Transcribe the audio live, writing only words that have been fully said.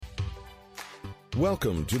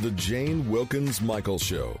Welcome to the Jane Wilkens Michael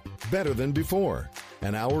Show. Better than before.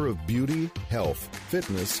 An hour of beauty, health,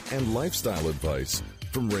 fitness, and lifestyle advice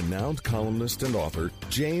from renowned columnist and author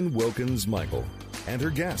Jane Wilkens Michael and her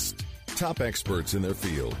guests, top experts in their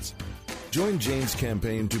fields. Join Jane's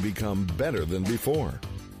campaign to become better than before.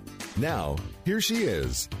 Now, here she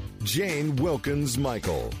is, Jane Wilkens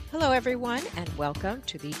Michael. Hello, everyone, and welcome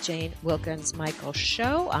to the Jane Wilkens Michael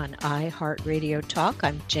Show on iHeartRadio Talk.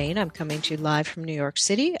 I'm Jane. I'm coming to you live from New York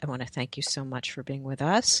City. I want to thank you so much for being with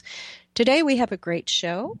us. Today, we have a great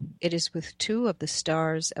show. It is with two of the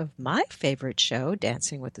stars of my favorite show,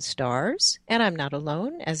 Dancing with the Stars. And I'm not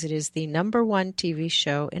alone, as it is the #1 TV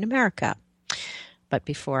show in America. But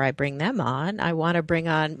before I bring them on, I want to bring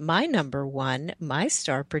on my #1, my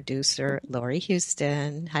star producer, Lori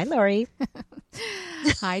Houston. Hi, Lori.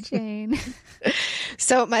 Hi, Jane.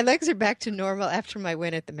 So my legs are back to normal after my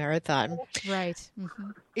win at the marathon. Right.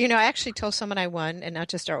 Mm-hmm. You know, I actually told someone I won, and not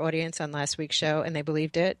just our audience on last week's show, and they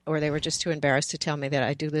believed it, or they were just too embarrassed to tell me that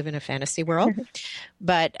I do live in a fantasy world.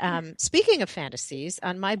 But speaking of fantasies,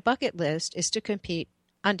 on my bucket list is to compete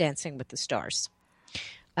on Dancing with the Stars.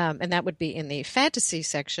 And that would be in the fantasy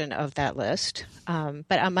section of that list.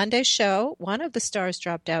 But on Monday's show, one of the stars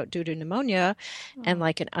dropped out due to pneumonia and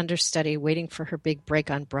like an understudy waiting for her big break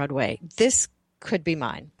on Broadway. This could be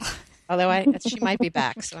mine. Although she might be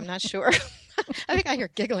back, so I'm not sure. I think I hear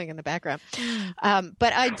giggling in the background.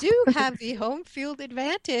 But I do have the home field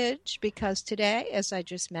advantage because today, as I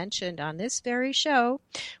just mentioned on this very show,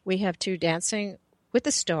 we have two Dancing with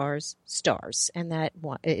the Stars stars. And that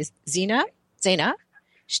one is Zena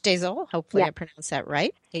Shteyesl, hopefully I pronounced that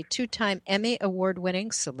right, a 2-time Emmy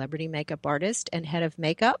award-winning celebrity makeup artist and head of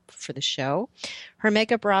makeup for the show. Her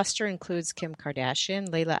makeup roster includes Kim Kardashian,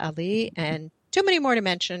 Layla Ali, and too many more to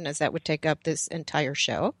mention, as that would take up this entire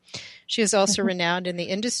show. She is also renowned in the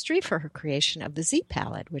industry for her creation of the Z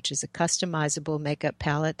palette, which is a customizable makeup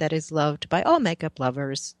palette that is loved by all makeup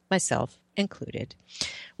lovers, myself included.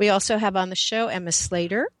 We also have on the show Emma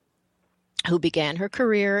Slater, who began her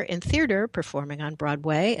career in theater, performing on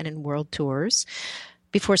Broadway and in world tours,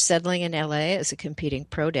 before settling in L.A. as a competing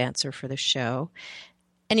pro dancer for the show.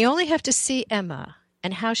 And you only have to see Emma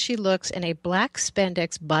and how she looks in a black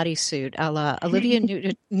spandex bodysuit a la Olivia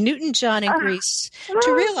Newton-John in Grease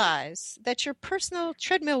to realize that your personal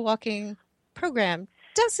treadmill walking program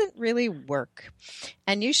doesn't really work.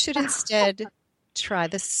 And you should instead try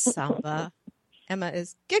the Samba. Emma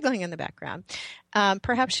is giggling in the background.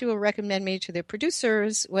 Perhaps she will recommend me to the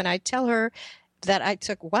producers when I tell her that I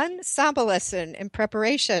took one Samba lesson in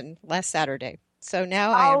preparation last Saturday. So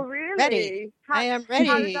now I am ready. I am ready.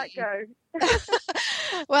 How did that go?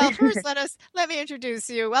 Well, first let me introduce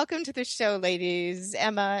you. Welcome to the show, ladies.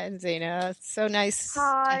 Emma and Zena. So nice to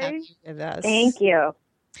have you with us. Thank you.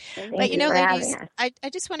 But you know, ladies, I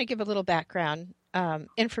just want to give a little background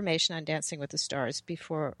information on Dancing with the Stars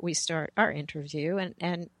before we start our interview.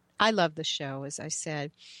 And I love the show, as I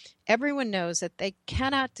said. Everyone knows that they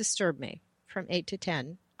cannot disturb me from 8 to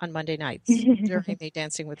 10 on Monday nights during the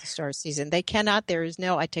Dancing with the Stars season. They cannot. There is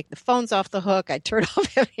no, I take the phones off the hook. I turn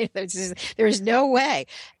off. There is no way.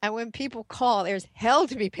 And when people call, there's hell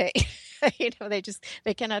to be paid. You know, they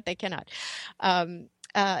cannot.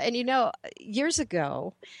 And you know, years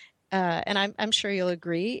ago, and I'm sure you'll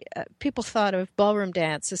agree, people thought of ballroom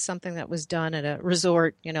dance as something that was done at a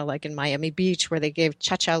resort, you know, like in Miami Beach, where they gave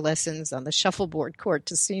cha-cha lessons on the shuffleboard court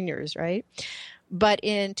to seniors, right? But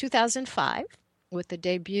in 2005, with the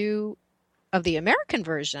debut of the American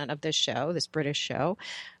version of this show, this British show,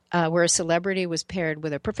 where a celebrity was paired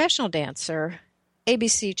with a professional dancer,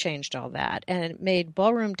 ABC changed all that and made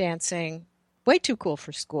ballroom dancing way too cool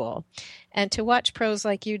for school. And to watch pros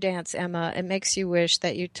like you dance, Emma, it makes you wish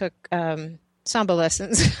that you took Samba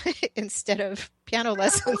lessons instead of piano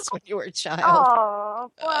lessons when you were a child.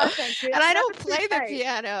 Oh, well, thank you. And I don't play the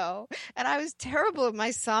piano. And I was terrible at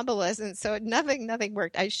my Samba lessons, so nothing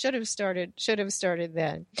worked. I should have started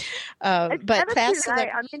then. It's but never fast. too late.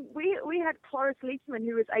 I mean, we had Cloris Leachman,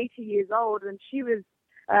 who was 80 years old, and she was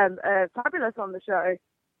fabulous on the show.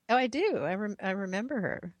 Oh, I do. I remember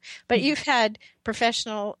her. But you've had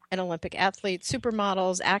professional and Olympic athletes,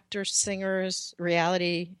 supermodels, actors, singers,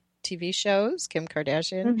 reality TV shows, Kim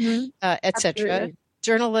Kardashian, etc.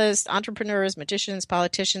 Journalists, entrepreneurs, magicians,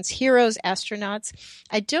 politicians, heroes, astronauts.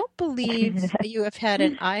 I don't believe you have had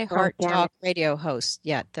an iHeart Talk radio host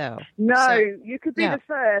yet, though. No, so, you could be the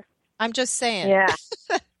first. I'm just saying. Yeah.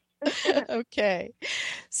 Okay.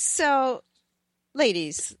 So,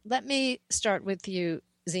 ladies, let me start with you,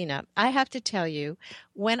 Zena. I have to tell you,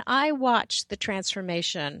 when I watched the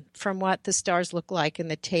transformation from what the stars look like in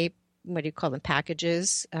the tape what do you call them,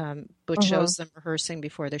 packages, which shows them rehearsing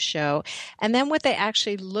before the show. And then what they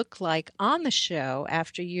actually look like on the show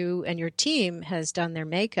after you and your team has done their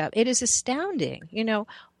makeup, it is astounding.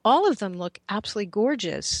 All of them look absolutely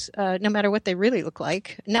gorgeous, no matter what they really look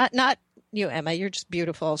like. Not you, Emma. You're just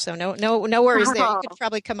beautiful. So no worries there. You could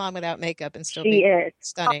probably come on without makeup and still be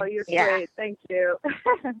stunning. Oh, you're sweet. Thank you.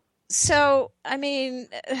 So, I mean,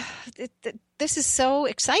 this is so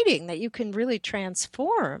exciting that you can really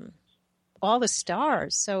transform all the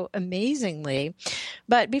stars so amazingly.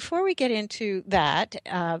 But before we get into that,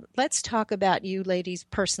 let's talk about you ladies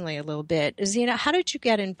personally a little bit. Zena, how did you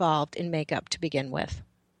get involved in makeup to begin with?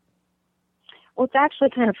 Well, it's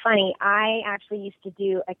actually kind of funny. I actually used to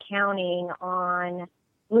do accounting on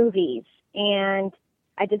movies, and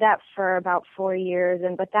I did that for about 4 years,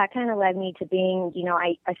 but that kind of led me to being,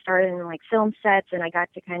 I started in like film sets, and I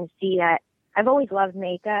got to kind of see that I've always loved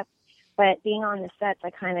makeup, but being on the sets,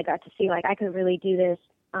 I kind of got to see like I could really do this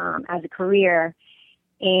as a career,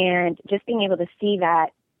 and just being able to see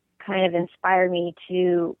that kind of inspired me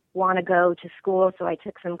to want to go to school. So I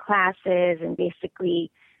took some classes, and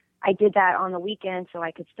basically I did that on the weekend so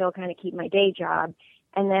I could still kind of keep my day job.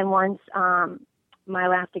 And then once my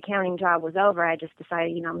last accounting job was over, I just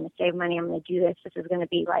decided, I'm going to save money. I'm going to do this. This is going to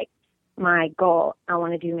be like my goal. I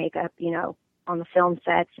want to do makeup, on the film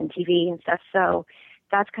sets and TV and stuff. So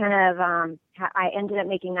that's kind of how I ended up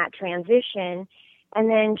making that transition.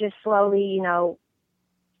 And then just slowly,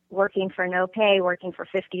 working for no pay, working for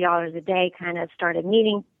 $50 a day, kind of started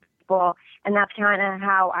meeting people. And that's kind of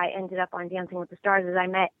how I ended up on Dancing with the Stars, is I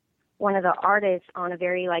met one of the artists on a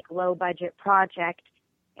very like low budget project,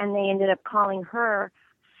 and they ended up calling her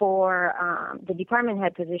for the department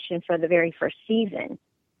head position for the very first season.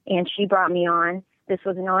 And she brought me on. This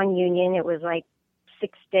was non-union. It was like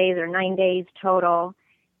 6 days or 9 days total.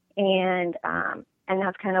 And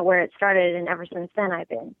that's kind of where it started. And ever since then, I've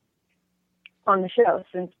been on the show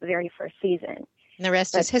since the very first season. And the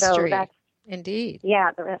rest is history. So indeed. Yeah,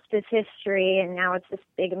 the rest is history. And now it's this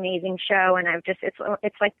big, amazing show. And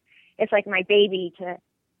it's like my baby to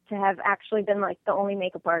have actually been like the only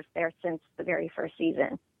makeup artist there since the very first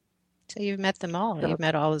season. So you've met them all. So, you've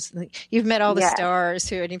met all the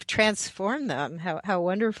stars and you've transformed them. How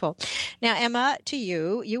wonderful. Now, Emma, to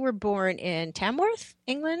you, you were born in Tamworth,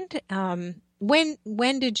 England.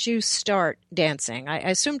 When did you start dancing? I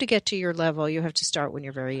assume to get to your level, you have to start when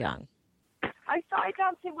you're very young. I started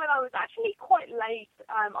dancing when I was actually quite late.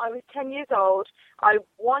 I was 10 years old. I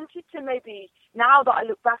wanted to now that I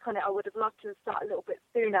look back on it, I would have loved to start a little bit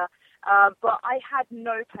sooner. But I had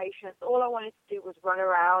no patience. All I wanted to do was run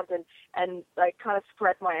around and like kind of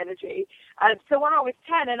spread my energy. So when I was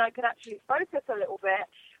 10 and I could actually focus a little bit,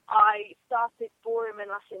 I started ballroom and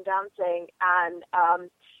Latin dancing, and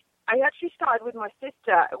I actually started with my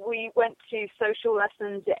sister. We went to social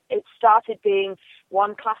lessons. It started being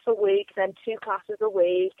 1 class a week, then 2 classes a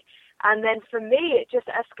week. And then for me, it just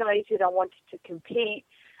escalated. I wanted to compete.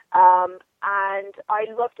 And I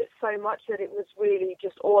loved it so much that it was really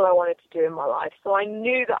just all I wanted to do in my life. So I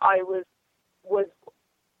knew that I was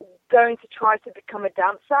going to try to become a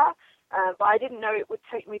dancer, but I didn't know it would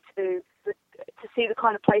take me to see the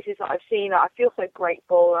kind of places that I've seen. I feel so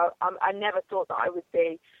grateful. I never thought that I would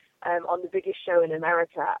be on the biggest show in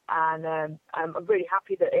America, and I'm really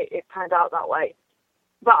happy that it panned out that way.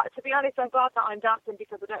 But to be honest, I'm glad that I'm dancing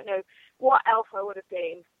because I don't know what else I would have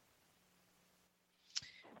been.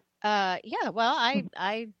 Yeah, well,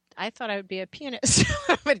 I thought I would be a pianist,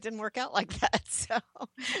 but it didn't work out like that. So,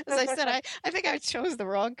 as I said, I think I chose the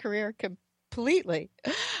wrong career completely.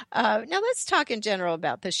 Now, let's talk in general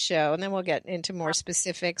about the show, and then we'll get into more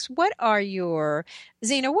specifics. Zena, what are your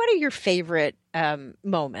favorite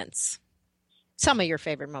moments? Some of your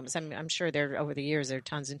favorite moments. I'm sure over the years there are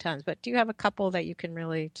tons and tons, but do you have a couple that you can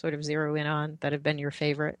really sort of zero in on that have been your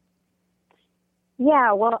favorite?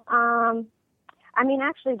 Yeah, well,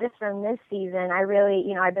 actually, just from this season, I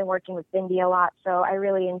really, I've been working with Bindi a lot, so I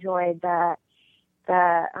really enjoyed the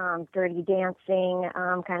Dirty Dancing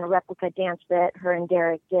kind of replica dance that her and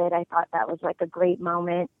Derek did. I thought that was like a great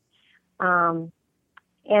moment.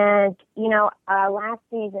 Last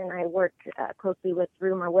season I worked closely with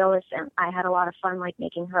Rumor Willis, and I had a lot of fun like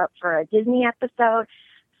making her up for a Disney episode.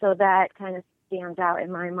 So that kind of stands out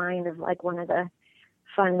in my mind as like one of the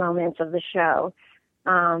fun moments of the show.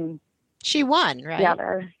 She won, right?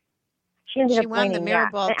 Yeah, she ended up won winning, the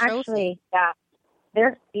Mirrorball Actually,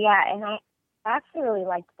 Trophy. and I actually really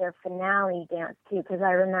liked their finale dance too, because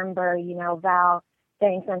I remember, Val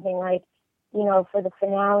saying something like, for the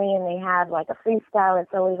finale, and they had like a freestyle.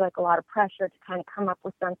 It's always like a lot of pressure to kind of come up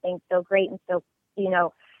with something so great and so,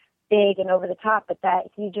 big and over the top, but that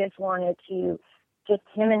he just wanted to just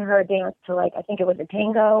him and her dance to, like, I think it was a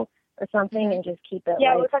tango or something, and just keep it.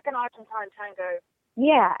 Yeah, it was like an Argentine tango.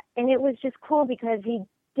 Yeah, and it was just cool because he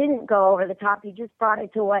didn't go over the top. He just brought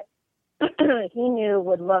it to what he knew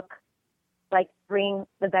would look like, bring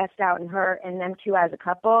the best out in her and them two as a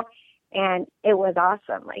couple. And it was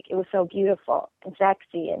awesome. Like, it was so beautiful and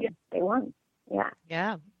sexy, and they won. Yeah.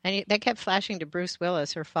 Yeah. And they kept flashing to Bruce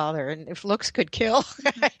Willis, her father, and if looks could kill,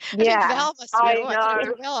 I think Yeah. Val must have been, I I'm gonna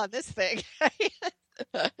know. do well on this thing.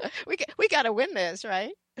 we got to win this,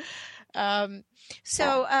 right?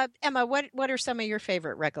 So, Emma, what are some of your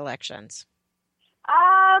favorite recollections?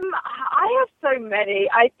 I have so many.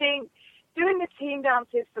 I think doing the team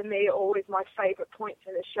dances for me are always my favourite points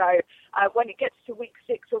in the show. When it gets to week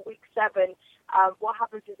 6 or week 7, what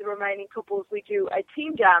happens is the remaining couples, we do a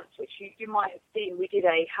team dance, which you might have seen. We did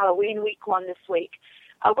a Halloween week 1 this week,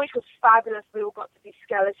 which was fabulous. We all got to be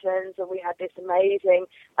skeletons, and we had these amazing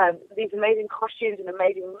costumes and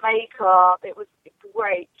amazing makeup. It was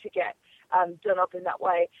great to get done up in that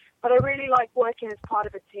way. But I really like working as part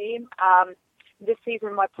of a team. This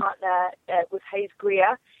season, my partner was Hayes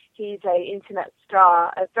Greer. He's an internet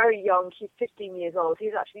star, very young. He's 15 years old.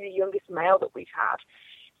 He's actually the youngest male that we've had.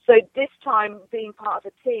 So this time, being part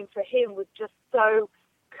of a team for him was just so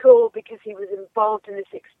cool because he was involved in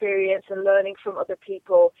this experience and learning from other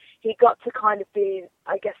people. He got to kind of be,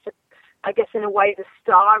 I guess in a way, the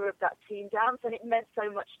star of that team dance, and it meant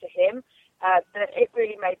so much to him that it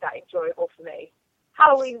really made that enjoyable for me.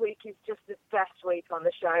 Halloween week is just the best week on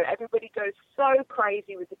the show. Everybody goes so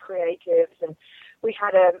crazy with the creatives, and we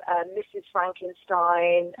had a Mrs.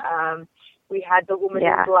 Frankenstein. We had the Woman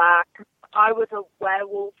in Black. I was a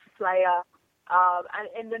werewolf slayer, and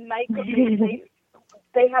in the makeup,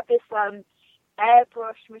 they have this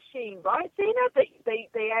airbrush machine, right, Zena? They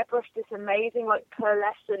airbrush this amazing, like,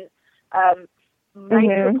 pearlescent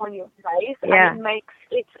makeup on your face, and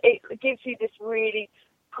it gives you this really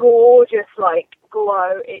gorgeous, like,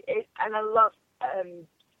 glow. And I love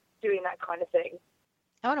doing that kind of thing.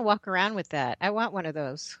 I want to walk around with that. I want one of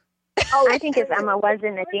those. Oh, I think if Emma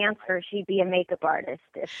wasn't a dancer, she'd be a makeup artist.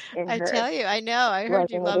 I tell you, I know. I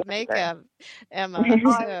heard you love makeup, Emma. I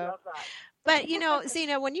love that. But,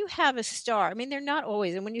 Zena, when you have a star, I mean, they're not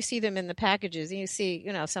always, and when you see them in the packages, and you see,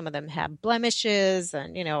 some of them have blemishes,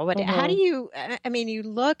 and, how do you, I mean, you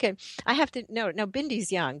look, and I have to, no,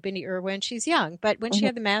 Bindi's young, Bindi Irwin, she's young, but when she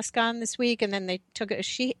had the mask on this week, and then they took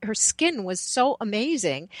her skin was so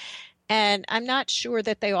amazing. And I'm not sure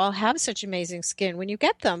that they all have such amazing skin when you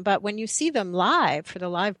get them, but when you see them live for the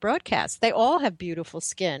live broadcast, they all have beautiful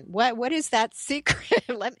skin. What is that secret?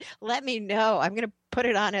 let me know. I'm going to put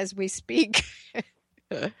it on as we speak.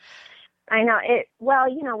 I know it. Well,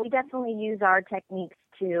 we definitely use our techniques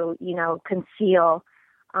to, conceal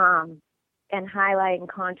and highlight and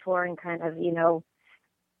contour and kind of,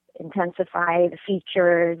 intensify the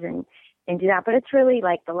features and do that. But it's really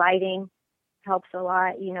like the lighting helps a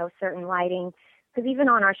lot, certain lighting, because even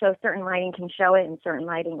on our show, certain lighting can show it, and certain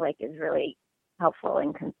lighting, like, is really helpful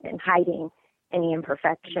in hiding any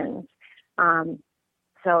imperfections.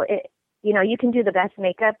 So it, you can do the best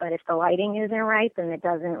makeup, but if the lighting isn't right, then it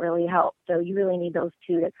doesn't really help. So you really need those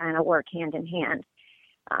two to kind of work hand in hand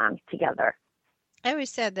together. I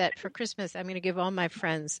always said that for Christmas, I'm going to give all my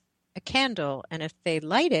friends a candle, and if they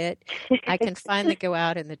light it, I can finally go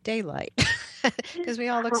out in the daylight. Because we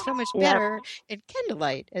all look so much better in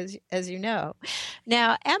candlelight, as you know.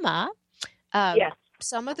 Now, Emma,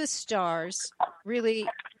 some of the stars really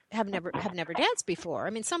have never danced before.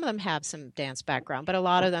 I mean, some of them have some dance background, but a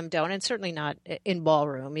lot of them don't, and certainly not in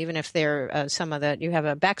ballroom. Even if they're some of you have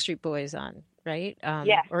a Backstreet Boys on, right?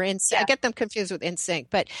 Or I get them confused with NSYNC,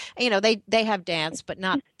 but they have dance, but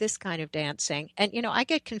not this kind of dancing. And I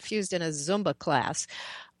get confused in a Zumba class.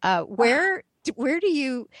 Where do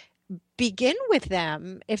you begin with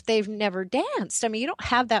them if they've never danced? I mean, you don't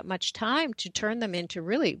have that much time to turn them into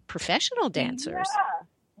really professional dancers. Yeah.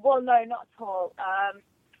 Well, no, not at all.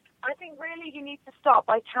 I think really you need to start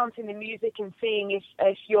by counting the music and seeing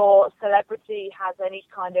if your celebrity has any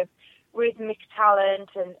kind of rhythmic talent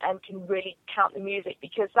and can really count the music,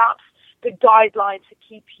 because that's the guideline to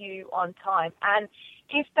keep you on time. And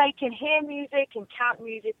if they can hear music and count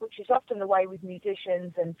music, which is often the way with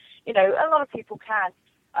musicians, and a lot of people can,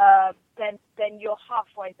 then you're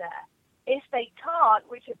halfway there. If they can't,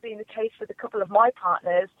 which has been the case with a couple of my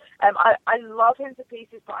partners, I love him to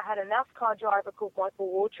pieces, but I had a NASCAR driver called Michael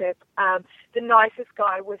Waltrip, the nicest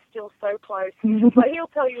guy. We're still so close, but he'll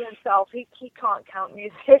tell you himself he can't count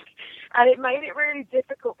music, and it made it really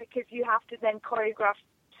difficult because you have to then choreograph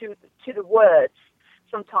to the words.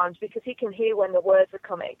 sometimes because he can hear when the words are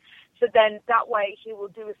coming. So then that way he will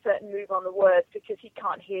do a certain move on the words because he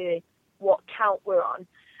can't hear what count we're on.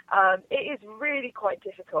 It is really quite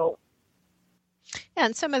difficult. Yeah,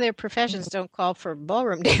 and some of their professions don't call for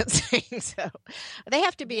ballroom dancing, so they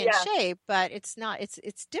have to be in shape, but it's not.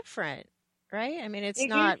 It's different, right? I mean, it's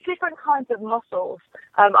not. Use different kinds of muscles.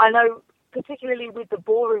 I know, particularly with the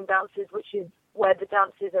ballroom dances, which is where the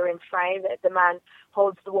dancers are in frame, that the man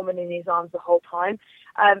holds the woman in his arms the whole time.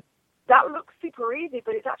 That looks super easy,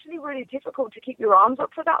 but it's actually really difficult to keep your arms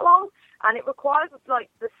up for that long, and it requires like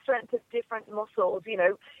the strength of different muscles. You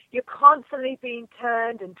know, you're constantly being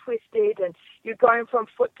turned and twisted, and you're going from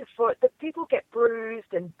foot to foot. The people get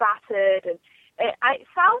bruised and battered, and it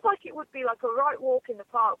sounds like it would be like a right walk in the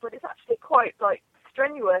park, but it's actually quite like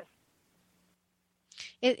strenuous.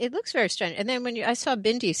 It looks very strange. And then when I saw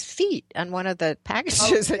Bindi's feet on one of the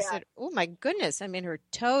packages, I said, "Oh my goodness!" I mean, her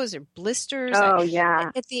toes are blisters. Oh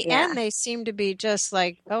yeah. At the end, they seem to be just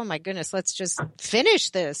like, "Oh my goodness, let's just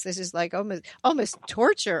finish this." This is like almost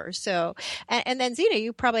torture. So, and then Zena,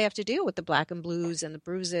 you probably have to deal with the black and blues and the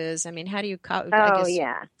bruises. I mean, how do you cover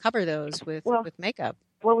those with makeup?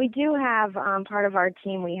 Well, we do have part of our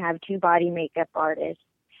team. We have 2 body makeup artists.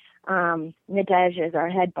 Nadej is our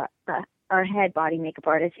head body makeup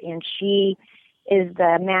artist, and she is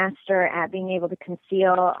the master at being able to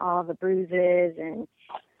conceal all the bruises and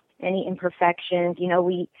any imperfections. You know,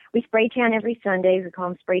 we spray tan every Sunday. We call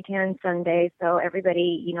them spray tan Sundays. So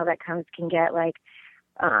everybody, you know, that comes can get like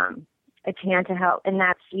a tan to help. And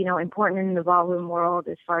that's, you know, important in the ballroom world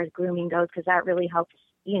as far as grooming goes, because that really helps,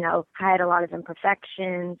 you know, hide a lot of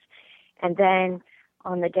imperfections. And then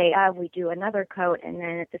on the day of, we do another coat, and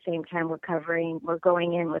then at the same time we're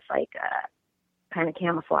going in with like a kind of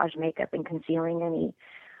camouflage makeup and concealing any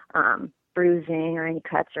bruising or any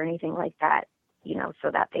cuts or anything like that, you know, so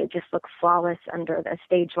that they just look flawless under the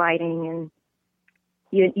stage lighting. And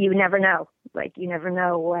you never know, like you never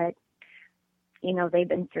know what, you know, they've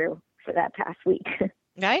been through for that past week.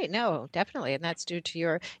 Right. No, definitely. And that's due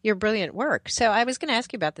to your brilliant work. So I was going to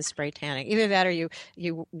ask you about the spray tanning. Either that or you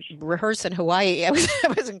rehearse in Hawaii. I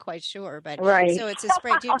wasn't quite sure, but right. So it's a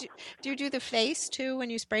spray. Do you do the face too when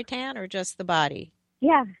you spray tan, or just the body?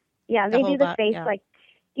 Yeah. They do the face, like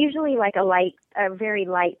usually like a very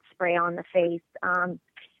light spray on the face.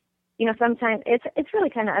 You know, sometimes it's really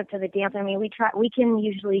kind of up to the dancer. I mean, we can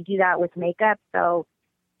usually do that with makeup. So,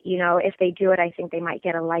 you know, if they do it, I think they might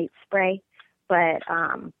get a light spray. But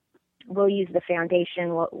we'll use the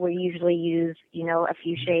foundation. We'll usually use, you know, a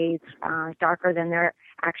few shades darker than their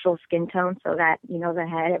actual skin tone, so that, you know, the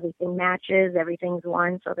head, everything matches, everything's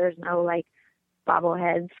one, so there's no like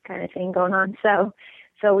bobbleheads kind of thing going on. So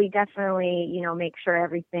we definitely, you know, make sure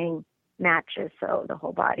everything matches, so the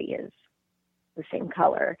whole body is the same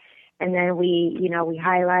color. And then we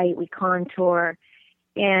highlight, we contour,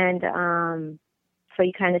 and so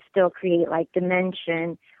you kind of still create like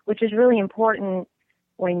dimension, which is really important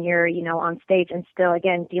when you're, you know, on stage and still,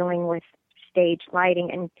 again, dealing with stage lighting.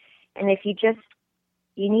 And if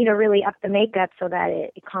you need to really up the makeup so that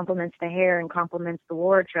it complements the hair and complements the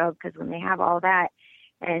wardrobe, because when they have all that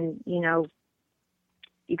and, you know,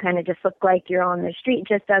 you kind of just look like you're on the street, it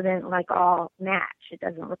just doesn't like all match. It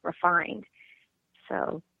doesn't look refined.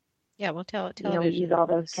 So, yeah, well, television, you know, we use all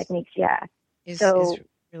those techniques. Yeah. Is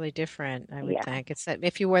really different, I would think. It's that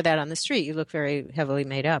if you wore that on the street, you look very heavily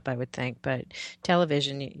made up, I would think. But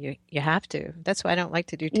television, you have to. That's why I don't like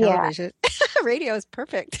to do television. Yeah. Radio is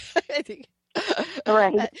perfect. I think.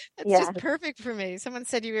 Right. That's just perfect for me. Someone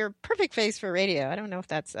said you were a perfect face for radio. I don't know if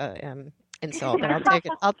that's insult, but I'll take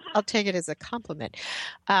it. I'll take it as a compliment.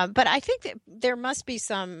 But I think that there must be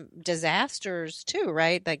some disasters too,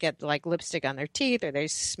 right? They get like lipstick on their teeth, or they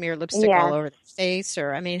smear lipstick all over their face,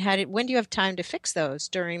 or I mean, when do you have time to fix those?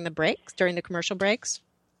 During the breaks, during the commercial breaks?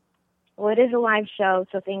 Well, it is a live show,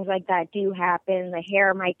 so things like that do happen. The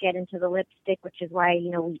hair might get into the lipstick, which is why, you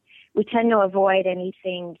know, we tend to avoid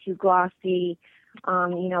anything too glossy.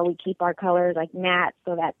 You know, we keep our colors like matte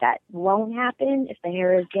so that won't happen if the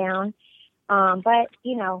hair is down. But,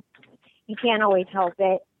 you know, you can't always help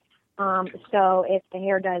it. So if the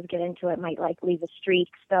hair does get into it, might like leave a streak.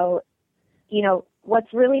 So, you know,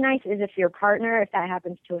 what's really nice is if your partner, if that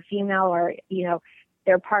happens to a female, or, you know,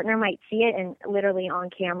 their partner might see it and literally on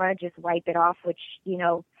camera just wipe it off, which, you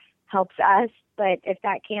know, helps us. But if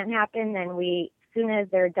that can't happen, then as soon as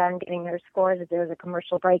they're done getting their scores, if there's a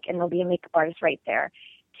commercial break, and there'll be a makeup artist right there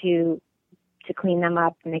to clean them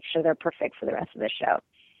up and make sure they're perfect for the rest of the show.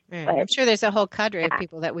 Right. But I'm sure there's a whole cadre of yeah.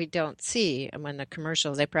 people that we don't see, and when the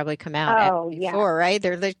commercials, they probably come out before, right?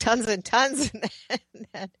 There are tons and tons.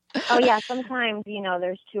 Oh yeah, sometimes,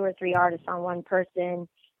 there's 2 or 3 artists on one person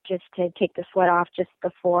just to take the sweat off just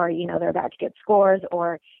before, they're about to get scores,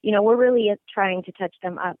 or, we're really trying to touch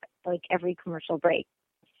them up like every commercial break.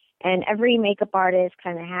 And every makeup artist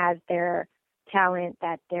kind of has their talent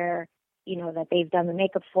that that they've done the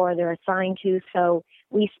makeup for, they're assigned to. So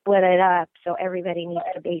we split it up. So everybody needs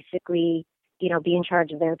to basically, be in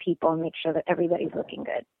charge of their people and make sure that everybody's looking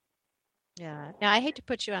good. Yeah. Now, I hate to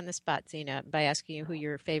put you on the spot, Zena, by asking you who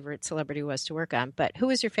your favorite celebrity was to work on, but who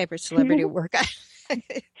is your favorite celebrity to work on?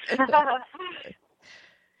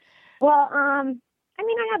 Well, I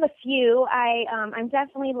have a few. I'm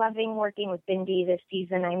definitely loving working with Bindi this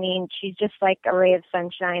season. I mean, she's just like a ray of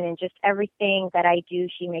sunshine, and just everything that I do,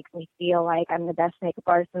 she makes me feel like I'm the best makeup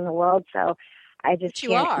artist in the world. So I just you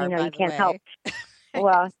can't help.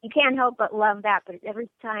 Well, you can't help but love that. But every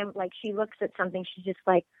time, like, she looks at something, she's just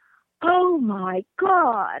like, oh my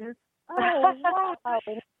God. Oh, wow.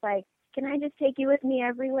 And it's like, can I just take you with me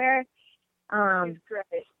everywhere? She's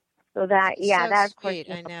great. So that, so that of sweet.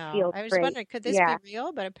 course I know. feels I was great. wondering, could this be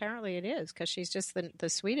real? But apparently it is, because she's just the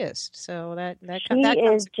sweetest. So that She comes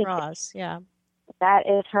is across. Yeah. That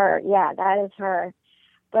is her. Yeah, that is her.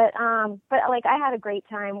 But like, I had a great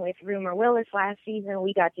time with Rumor Willis last season.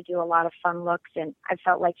 We got to do a lot of fun looks, and I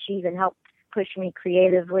felt like she even helped push me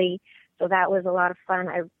creatively. So that was a lot of fun.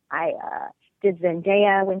 I did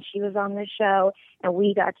Zendaya when she was on the show, and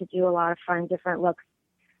we got to do a lot of fun, different looks.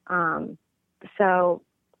 So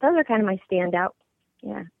those are kind of my standouts.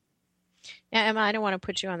 Yeah. Yeah, Emma, I don't want to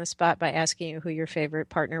put you on the spot by asking you who your favorite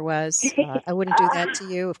partner was. I wouldn't do that to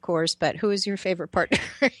you, of course, but who is your favorite partner?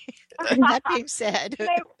 That being said.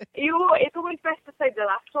 It's always best to say the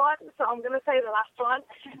last one, so I'm going to say the last one.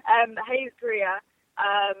 Hayes Greer.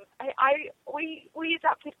 We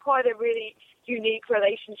adapted quite a really unique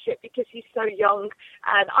relationship because he's so young,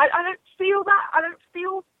 and I don't feel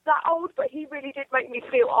that old, but he really did make me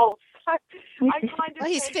feel old. So I kind of well,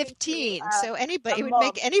 he's 15, so he would mom.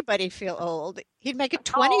 make anybody feel old. He'd make a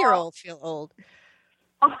 20-year-old feel old.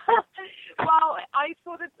 Well, I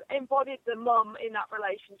sort of embodied the mum in that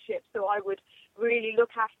relationship, so I would really look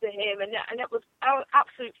after him, and it was an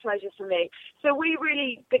absolute pleasure for me. So we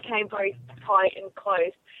really became very tight and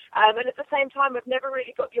close. And at the same time, I've never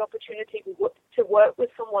really got the opportunity to work with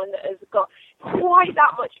someone that has got quite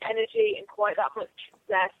that much energy and quite that much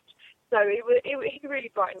zest. So he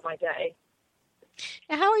really brightened my day.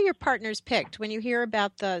 Now, how are your partners picked? When you hear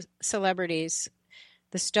about the celebrities,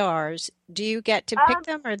 the stars, do you get to pick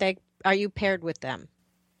them, or are you paired with them?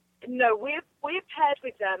 No, we're paired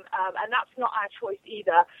with them, and that's not our choice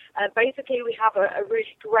either. Basically, we have a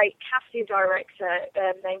really great casting director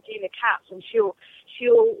named Dina Katz, and she'll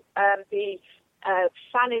be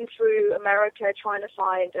fanning through America trying to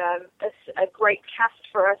find a great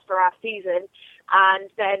cast for us for our season, and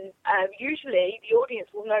then usually the audience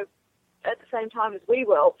will know at the same time as we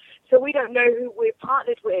will. So we don't know who we're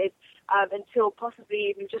partnered with until possibly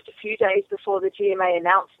even just a few days before the GMA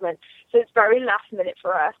announcement. So it's very last minute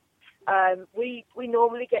for us. We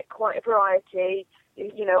normally get quite a variety.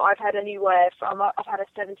 I've had anywhere from I've had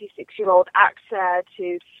a 76-year-old actor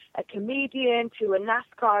to a comedian to a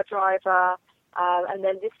NASCAR driver, and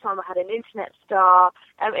then this time I had an internet star.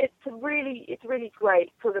 It's really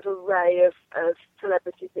great sort of array of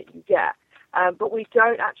celebrities that you get. But we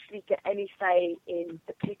don't actually get any say in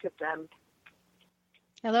the pick of them.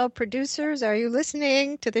 Hello, producers. Are you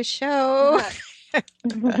listening to the show?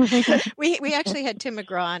 We actually had Tim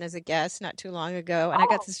McGraw on as a guest not too long ago, and I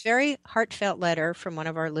got this very heartfelt letter from one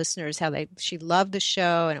of our listeners how she loved the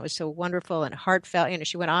show and it was so wonderful and heartfelt.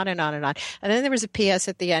 She went on and on and on. And then there was a PS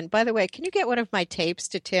at the end. By the way, can you get one of my tapes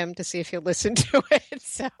to Tim to see if he'll listen to it?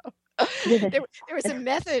 So there was a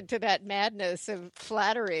method to that madness of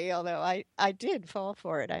flattery, although I did fall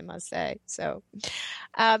for it, I must say. So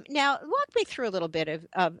now walk me through a little bit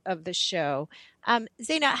of the show.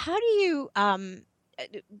 Zena, how do you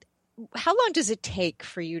how long does it take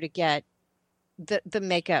for you to get the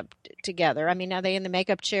makeup together? I mean, are they in the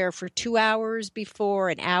makeup chair for 2 hours before,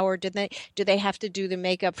 an hour? Do they have to do the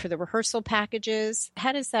makeup for the rehearsal packages?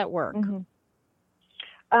 How does that work? Mm-hmm.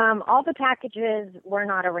 All the packages we're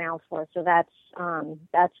not around for, so that's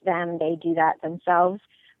them. They do that themselves.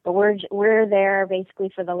 But we're there basically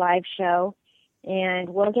for the live show, and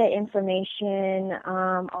we'll get information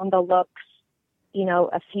on the looks,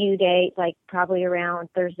 a few days, like probably around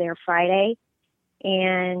Thursday or Friday,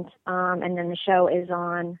 and then the show is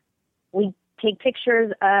on. We take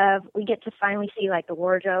pictures we get to finally see like the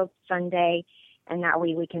wardrobe Sunday, and that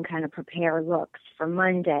way we can kind of prepare looks for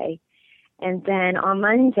Monday. And then on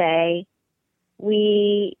Monday,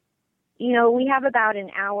 we have about an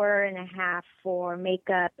hour and a half for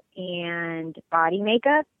makeup and body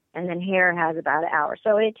makeup, and then hair has about an hour.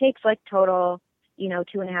 So it takes like total,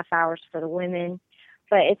 2.5 hours for the women.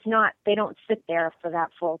 But it's not, they don't sit there for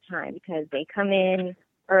that full time because they come in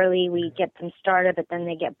early, we get them started, but then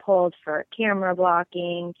they get pulled for camera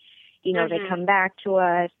blocking. They come back to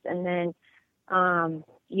us, and then,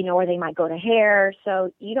 or they might go to hair.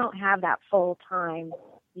 So you don't have that full time,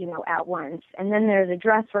 at once. And then there's a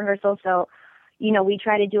dress rehearsal. So, we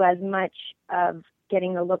try to do as much of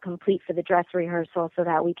getting the look complete for the dress rehearsal so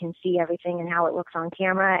that we can see everything and how it looks on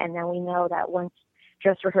camera. And then we know that once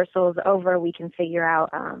dress rehearsal is over, we can figure out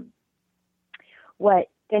what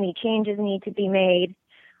any changes need to be made,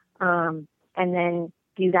 and then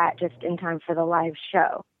do that just in time for the live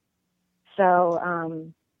show. So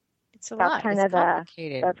it's a that's lot. kind It's of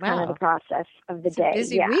complicated. that's kind of the process of the it's day. A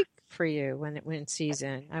busy week for you when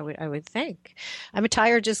season. I would think. I'm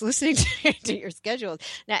tired just listening to your schedule.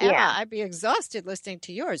 Now, Emma, I'd be exhausted listening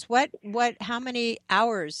to yours. How many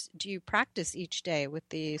hours do you practice each day with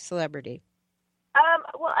the celebrity?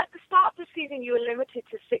 Well, at the start of the season, you were limited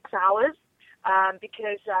to 6 hours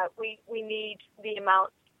because we need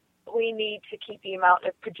to keep the amount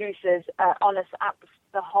of producers on us at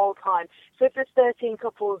the whole time. So if there's 13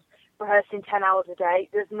 couples rehearsing 10 hours a day,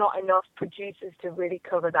 there's not enough producers to really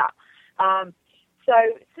cover that. So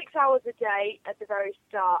 6 hours a day at the very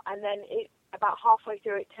start, and then about halfway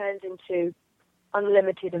through it turns into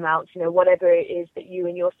unlimited amounts, whatever it is that you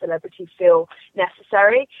and your celebrity feel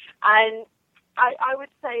necessary. And I would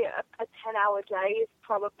say a 10-hour day is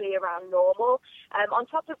probably around normal. On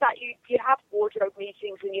top of that, you have wardrobe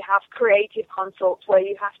meetings and you have creative consults where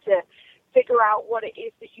you have to figure out what it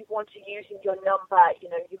is that you want to use in your number.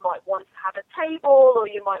 You might want to have a table, or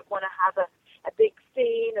you might want to have a big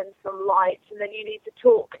scene and some lights, and then you need to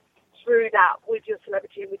talk through that with your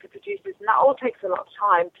celebrity and with the producers, and that all takes a lot of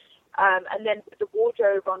time. And then with the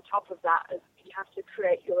wardrobe on top of that, you have to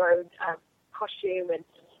create your own costume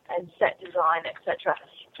and set design, etc.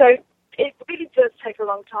 So it really does take a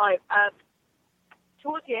long time.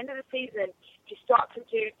 Towards the end of the season, you start to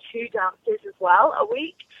do 2 dances as well a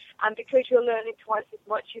week, and because you're learning twice as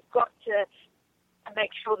much, you've got to make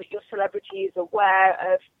sure that your celebrity is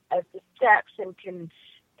aware of the steps and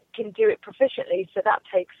can do it proficiently. So that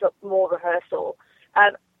takes up more rehearsal.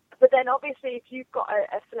 But then obviously if you've got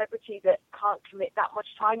a celebrity that can't commit that much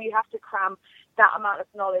time, you have to cram that amount of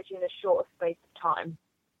knowledge in a shorter space of time.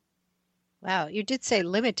 Wow, you did say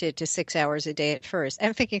limited to 6 hours a day at first.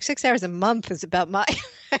 I'm thinking 6 hours a month is about my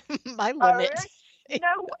limit. Oh, really?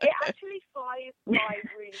 No, it actually flies by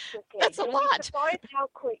really quickly. That's a lot. You're surprised how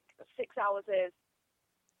quick 6 hours is.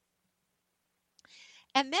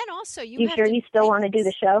 And then also you sure you still want to do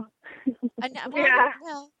the show?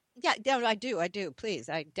 Yeah, I do. Please,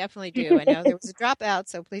 I definitely do. I know there was a dropout,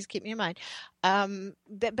 so please keep me in mind.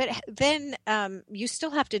 But then you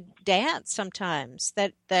still have to dance sometimes.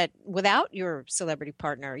 That without your celebrity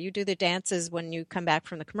partner, you do the dances when you come back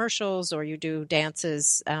from the commercials, or you do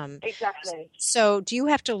dances. Exactly. So, do you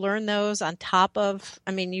have to learn those on top of?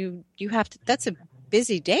 I mean, you have to. That's a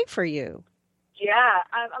busy day for you. Yeah,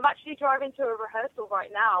 I'm actually driving to a rehearsal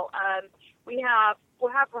right now.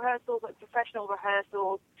 We'll have rehearsals, like professional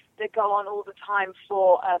rehearsals, that go on all the time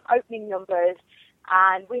for opening numbers,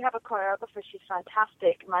 and we have a choreographer. She's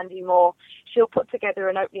fantastic, Mandy Moore. She'll put together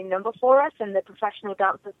an opening number for us, and the professional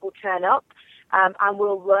dancers will turn up, and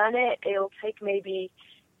we'll learn it. It'll take maybe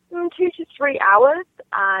 2 to 3 hours,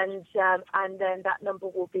 and then that number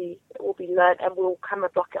will be learned, and we'll camera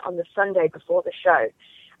block it on the Sunday before the show.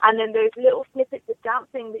 And then those little snippets of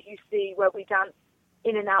dancing that you see where we dance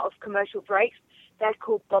in and out of commercial breaks, they're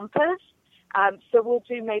called bumpers. So we'll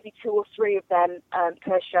do maybe 2 or 3 of them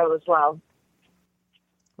per show as well.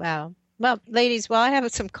 Wow. Well, ladies, while I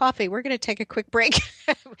have some coffee, we're going to take a quick break.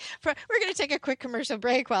 We're going to take a quick commercial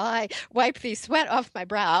break while I wipe the sweat off my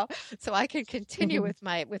brow so I can continue with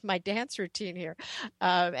my dance routine here.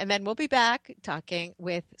 And then we'll be back talking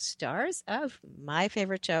with stars of my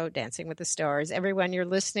favorite show, Dancing with the Stars. Everyone, you're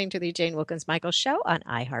listening to the Jane Wilkens Michaels Show on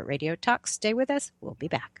iHeartRadio Talk. Stay with us. We'll be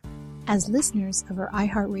back. As listeners of our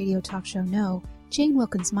iHeartRadio Talk Show know, Jane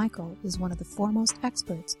Wilkens Michael is one of the foremost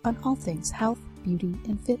experts on all things health, beauty,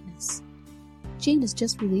 and fitness. Jane has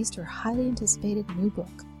just released her highly anticipated new book,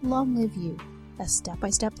 Long Live You, a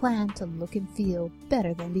step-by-step plan to look and feel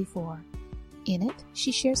better than before. In it,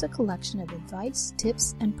 she shares a collection of advice,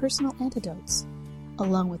 tips, and personal antidotes,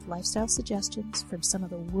 along with lifestyle suggestions from some of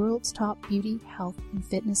the world's top beauty, health, and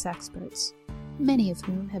fitness experts, many of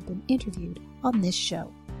whom have been interviewed on this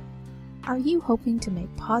show. Are you hoping to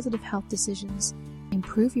make positive health decisions,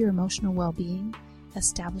 improve your emotional well-being,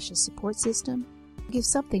 establish a support system, give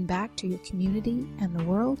something back to your community and the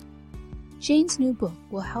world? Jane's new book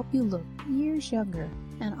will help you look years younger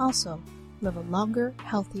and also live a longer,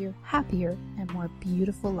 healthier, happier, and more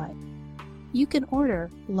beautiful life. You can order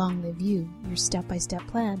Long Live You, your step-by-step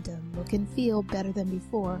plan to look and feel better than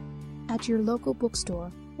before, at your local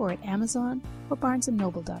bookstore or at Amazon or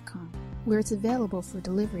BarnesandNoble.com, where it's available for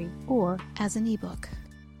delivery or as an ebook.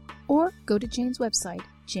 Or go to Jane's website,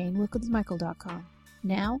 JaneWilkensMichael.com.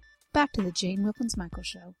 Now, back to the Jane Wilkens Michael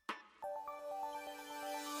Show.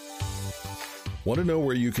 Want to know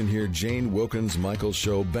where you can hear Jane Wilkens Michael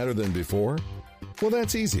Show better than before? Well,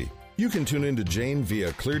 that's easy. You can tune into Jane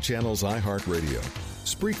via Clear Channel's iHeartRadio,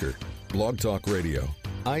 Spreaker, Blog Talk Radio,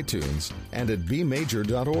 iTunes, and at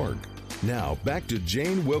bmajor.org. Now, back to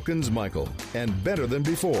Jane Wilkens Michael and Better Than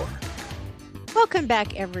Before. Welcome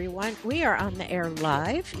back, everyone. We are on the air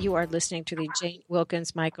live. You are listening to the Jane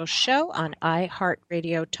Wilkens Michael Show on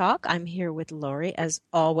iHeartRadio Talk. I'm here with Lori, as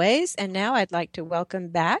always. And now I'd like to welcome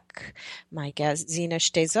back my guest, Zena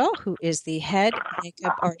Shteyesl, who is the head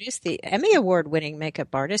makeup artist, the Emmy Award-winning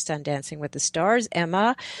makeup artist on Dancing with the Stars.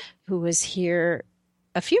 Emma, who was here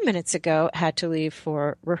a few minutes ago, had to leave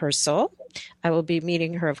for rehearsal. I will be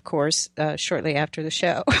meeting her, of course, shortly after the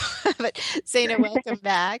show. But Zena, welcome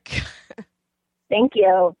back. Thank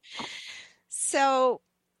you. So,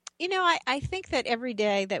 I think that every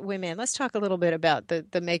day that women, let's talk a little bit about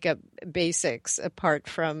the makeup basics apart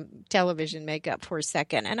from television makeup for a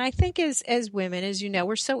second. And I think as women, as you know,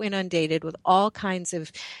 we're so inundated with all kinds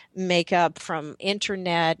of makeup from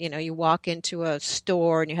internet. You walk into a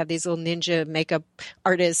store and you have these little ninja makeup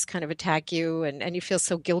artists kind of attack you and you feel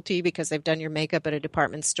so guilty because they've done your makeup at a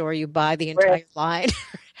department store. You buy the entire line.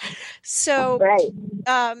 So,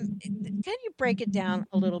 can you break it down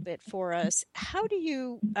a little bit for us? How do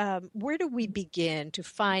you, where do we begin to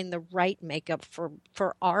find the right makeup for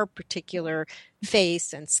our particular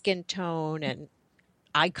face and skin tone and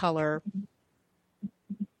eye color?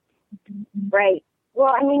 Right.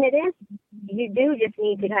 Well, you do just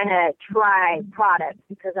need to kind of try products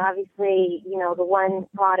because obviously, the one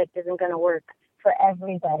product isn't going to work for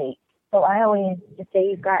everybody. So I always just say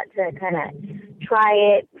you've got to kind of try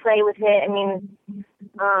it, play with it.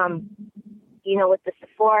 With the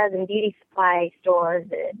Sephora's and beauty supply stores,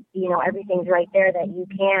 everything's right there that you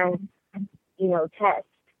can, test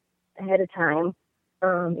ahead of time,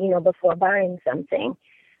 before buying something.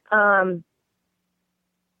 That's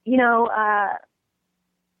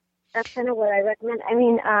kind of what I recommend.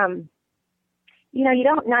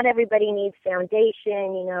 Not everybody needs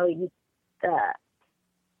foundation,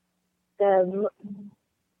 the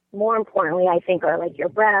more importantly, I think, are like your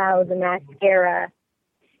brows, the mascara,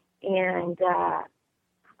 and a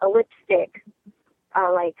lipstick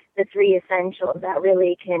are like the three essentials that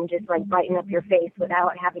really can just like brighten up your face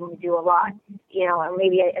without having to do a lot. Or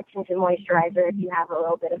maybe a tinted moisturizer if you have a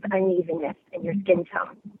little bit of unevenness in your skin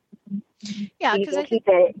tone. Yeah, because you can keep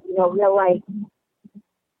it, real light.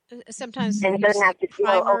 Sometimes and it doesn't have to feel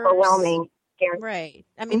overwhelming. Right.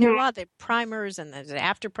 There are a lot of primers and there's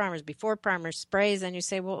after primers, before primers, sprays, and you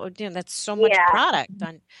say, well, that's so much product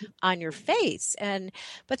on your face.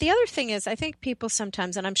 But the other thing is, I think people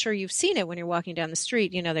sometimes, and I'm sure you've seen it when you're walking down the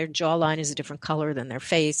street, their jawline is a different color than their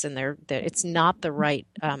face, and it's not the right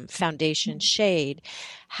foundation shade.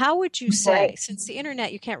 How would you say, since the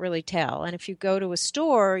internet you can't really tell, and if you go to a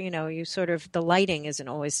store, you sort of, the lighting isn't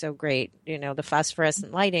always so great. The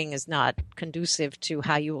phosphorescent lighting is not conducive to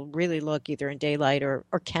how you will really look either in daylight or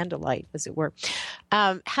candlelight, as it were.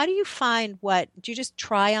 How do you find do you just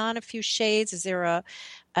try on a few shades? Is there a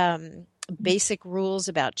basic rules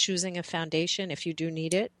about choosing a foundation if you do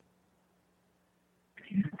need it?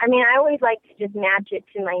 I always like to just match it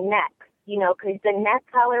to my neck, because the neck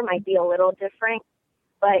color might be a little different,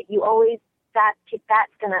 but you always, that's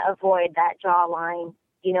going to avoid that jawline,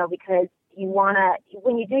 because you want to,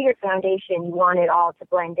 when you do your foundation, you want it all to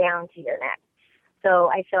blend down to your neck.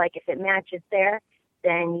 So I feel like if it matches there,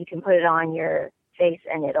 then you can put it on your face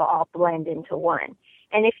and it'll all blend into one.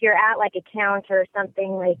 And if you're at like a counter or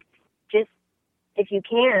something, like just, if you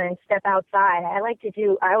can, step outside. I always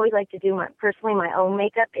like to do my own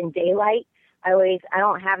makeup in daylight. I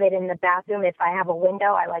don't have it in the bathroom. If I have a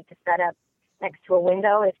window, I like to set up next to a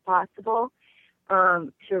window if possible,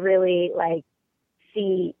 to really like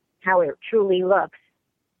see how it truly looks.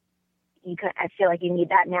 I feel like you need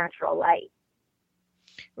that natural light.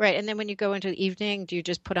 Right. And then when you go into the evening, do you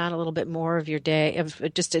just put on a little bit more of your day, of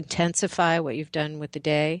just intensify what you've done with the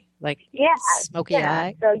day? Like smoky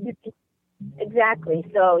eye? So Exactly.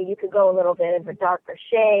 So you could go a little bit of a darker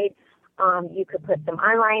shade. You could put some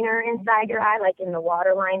eyeliner inside your eye, like in the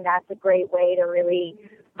waterline. That's a great way to really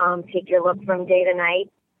take your look from day to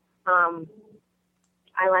night. Eyeliner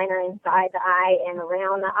inside the eye and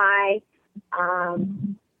around the eye.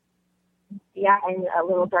 Yeah, and a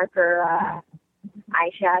little darker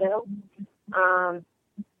eyeshadow.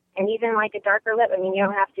 And even like a darker lip. I mean, you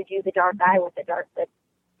don't have to do the dark eye with the dark lip.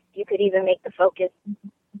 You could even make the focus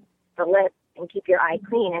the lip and keep your eye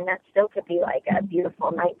clean, and that still could be like a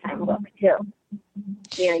beautiful nighttime look too.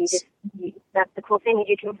 You know, that's the cool thing is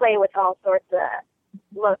you can play with all sorts of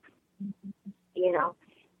looks, you know.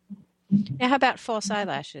 Now, how about false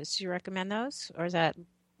eyelashes? Do you recommend those, or is that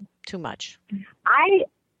too much? I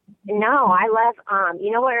love,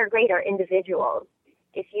 you know what are great are individuals.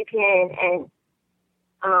 If you can, and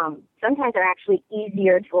sometimes they're actually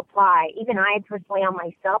easier to apply. Even I personally on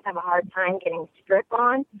myself have a hard time getting strip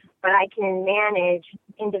on, but I can manage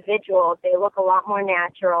individuals. They look a lot more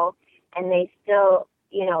natural, and they still,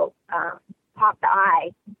 you know, pop the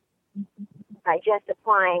eye by just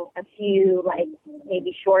applying a few, like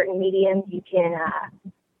maybe short and mediums. You can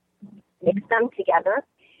mix them together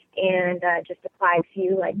and just apply a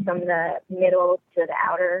few, like from the middle to the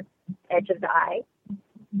outer edge of the eye,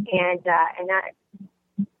 and that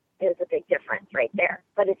is a big difference right there.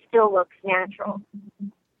 But it still looks natural.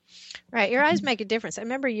 Right. Your eyes make a difference. I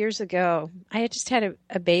remember years ago, I had just had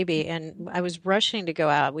a baby, and I was rushing to go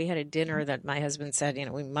out. We had a dinner that my husband said, you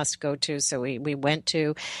know, we must go to. So we went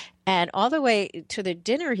to, and all the way to the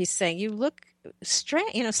dinner, he's saying, you look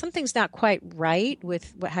strange, you know, something's not quite right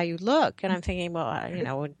with how you look. And I'm thinking, well, you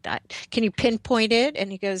know, can you pinpoint it?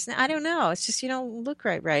 And he goes, I don't know. It's just, you don't look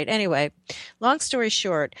right. Anyway, long story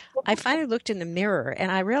short, I finally looked in the mirror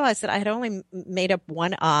and I realized that I had only made up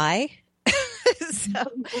one eye. So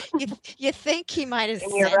you think he might have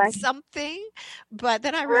said something, but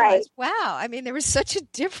then I realized, wow, I mean, there was such a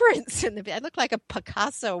difference in I looked like a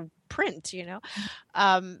Picasso print, you know,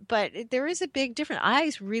 but there is a big difference.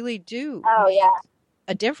 Eyes really do make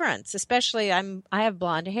a difference, especially I have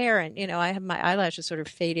blonde hair, and, you know, I have my eyelashes sort of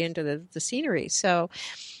fade into the scenery. So,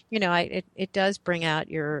 you know, it does bring out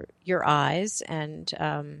your eyes, and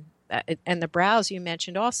the brows you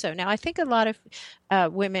mentioned also. Now, I think a lot of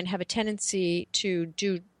women have a tendency to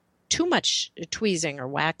do too much tweezing or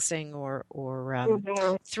waxing or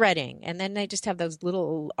threading, and then they just have those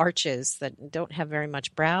little arches that don't have very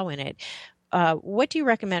much brow in it. What do you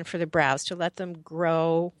recommend for the brows to let them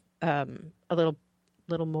grow a little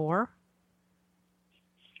more?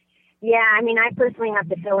 Yeah, I mean, I personally have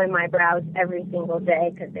to fill in my brows every single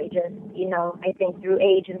day because they just, you know, I think through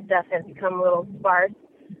age and stuff have become a little sparse.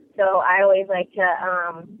 So I always like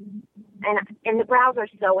to, and the brows are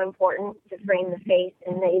so important to frame the face,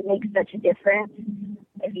 and they make such a difference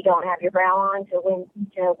if you don't have your brow on to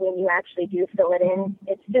when you actually do fill it in.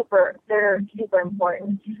 They're super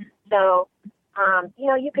important. So, you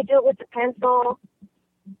know, you could do it with a pencil.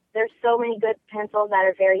 There's so many good pencils that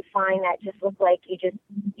are very fine that just look like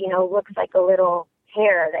looks like a little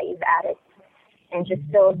hair that you've added and just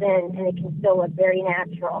fills in, and it can still look very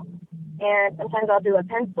natural. And sometimes I'll do a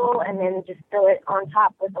pencil and then just fill it on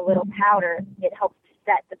top with a little powder. It helps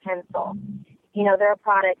set the pencil. You know, there are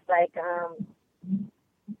products like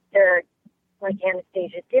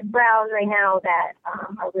Anastasia Dip Brows right now that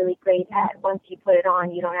are really great at, once you put it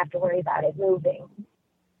on, you don't have to worry about it moving.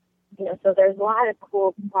 You know, so there's a lot of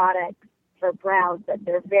cool products for brows, but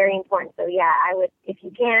they're very important. So yeah, I would, if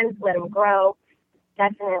you can, let them grow,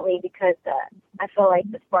 definitely, because I feel like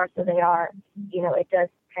the sparser they are, you know, it does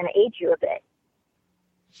kind of age you a bit.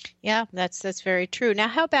 Yeah, that's very true. Now,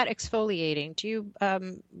 how about exfoliating? Do you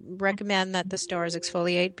recommend that the stars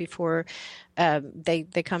exfoliate before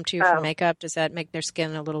they come to you for makeup? Does that make their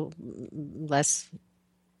skin a little less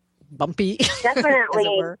bumpy?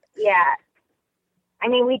 Definitely, yeah. I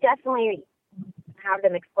mean, we definitely have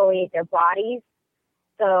them exfoliate their bodies.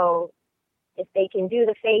 So if they can do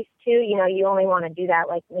the face too, you know, you only want to do that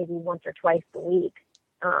like maybe once or twice a week.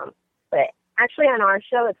 But actually on our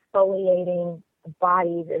show, exfoliating the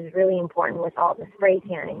bodies is really important with all the spray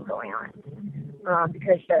tanning going on,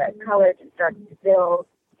 because the color just starts to build,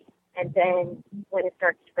 and then when it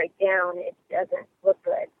starts to break down, it doesn't look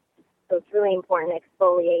good. So it's really important to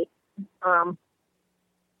exfoliate.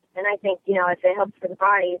 And I think, you know, if it helps for the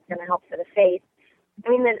body, it's going to help for the face. I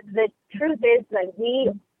mean, the truth is that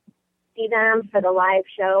we see them for the live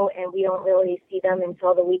show, and we don't really see them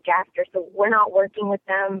until the week after. So we're not working with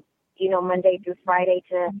them, you know, Monday through Friday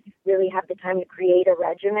to really have the time to create a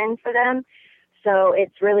regimen for them. So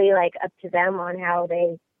it's really like up to them on how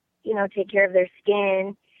they, you know, take care of their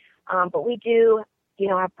skin. But we do, you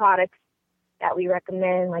know, have products that we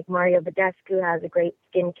recommend, like Mario Badescu has a great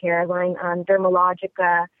skincare line.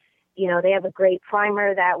 Dermalogica, they have a great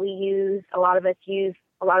primer that we use. A lot of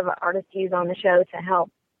our artists use on the show to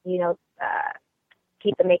help,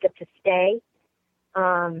 keep the makeup to stay.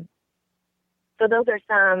 So those are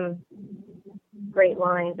some great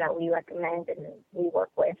lines that we recommend and we work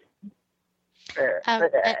with for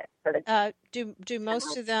the. Do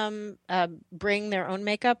most of them bring their own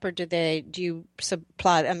makeup, or do you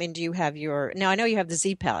supply? I mean, do you have now I know you have the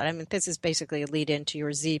Z palette. I mean, this is basically a lead into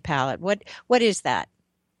your Z palette. What is that?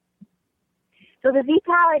 So the Z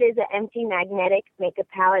palette is an empty magnetic makeup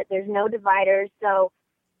palette. There's no dividers, so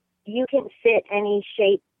you can fit any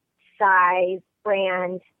shape, size,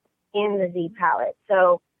 brand in the Z palette.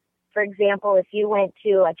 So, for example, if you went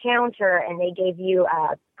to a counter and they gave you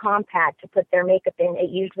a compact to put their makeup in, it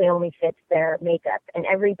usually only fits their makeup. And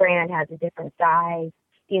every brand has a different size,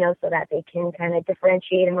 so that they can kind of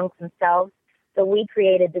differentiate amongst themselves. So we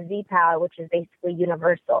created the Z palette, which is basically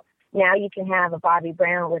universal. Now you can have a Bobbi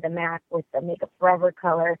Brown with a MAC with the Makeup Forever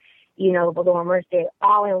color, Ballroom Mercier,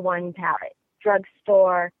 all in one palette.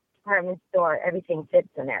 Drugstore, department store, everything fits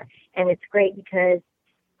in there. And it's great because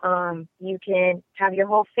you can have your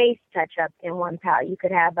whole face touch up in one palette. You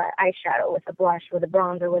could have an eyeshadow with a blush, with a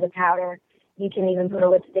bronzer, with a powder. You can even put a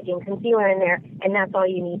lipstick and concealer in there, and that's all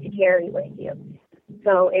you need to carry with you.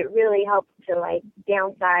 So it really helps to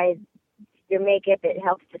downsize your makeup. It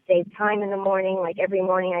helps to save time in the morning. Like every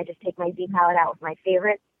morning I just take my Z palette out with my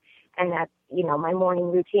favorites, and that's, my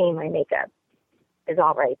morning routine. My makeup is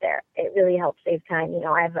all right there. It really helps save time.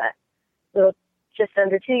 I have a little just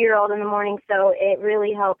under 2-year-old in the morning, so it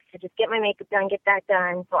really helps to just get my makeup done, get that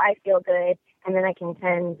done, so I feel good, and then I can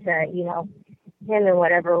tend to, him and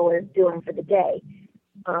whatever we're doing for the day.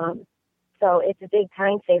 So it's a big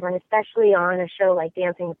time saver, and especially on a show like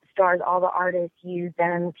Dancing with the Stars, all the artists use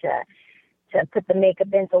them to put the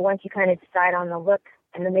makeup in. So once you kind of decide on the look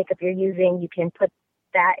and the makeup you're using, you can put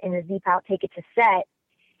that in a Z palette, take it to set,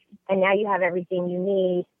 and now you have everything you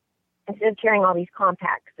need. Instead of carrying all these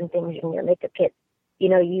compacts and things in your makeup kit,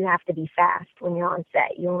 you have to be fast when you're on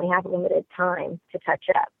set. You only have limited time to touch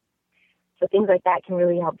up. So things like that can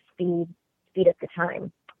really help speed up the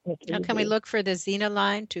time. Now, can we look for the Zena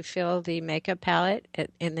line to fill the makeup palette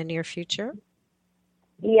in the near future?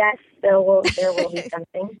 Yes, there will be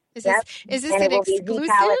something. Is this an exclusive?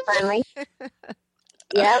 Friendly.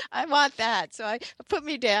 Yep. I want that. So put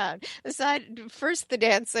me down. Aside first the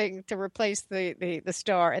dancing to replace the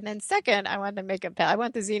star, and then second, I want the makeup palette. I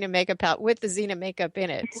want the Zena makeup palette with the Zena makeup in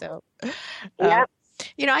it. So, yep.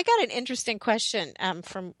 I got an interesting question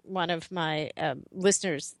from one of my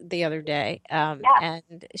listeners the other day,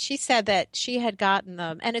 and she said that she had gotten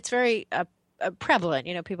them, and it's very prevalent.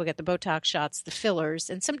 People get the Botox shots, the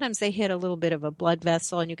fillers, and sometimes they hit a little bit of a blood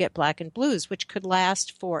vessel and you get black and blues, which could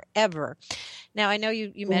last forever. Now, I know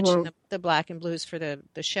you mentioned the black and blues for the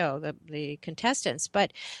show, the contestants,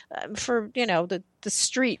 but for, the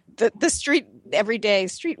street everyday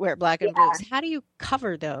streetwear black and blues, how do you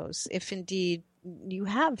cover those if indeed you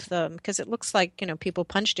have them? Because it looks like, people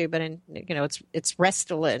punched you, but it's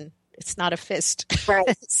Restylane. It's not a fist.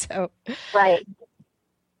 Right. Right.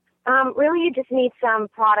 Really, you just need some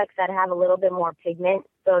products that have a little bit more pigment.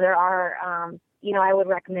 So there are, I would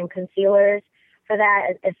recommend concealers for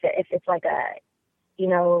that. If it's like a,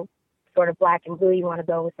 sort of black and blue, you want to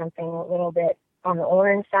go with something a little bit on the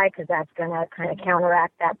orange side because that's going to kind of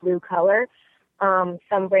counteract that blue color.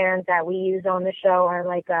 Some brands that we use on the show are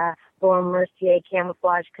like a Ballroom Mercier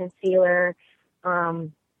camouflage concealer,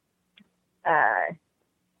 Derma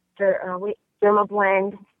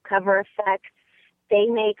Blend, Cover Effect. They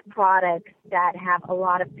make products that have a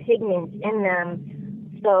lot of pigment in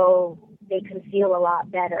them, so they conceal a lot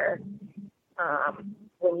better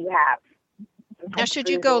when you have. Now, should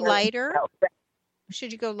you go lighter?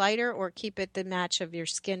 Should you go lighter or keep it the match of your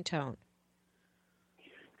skin tone?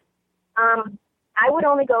 I would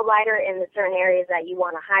only go lighter in the certain areas that you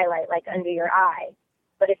want to highlight, like under your eye.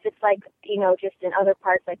 But if it's like, just in other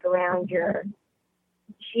parts, like around your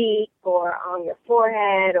cheek or on your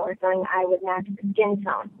forehead or something, I would match the skin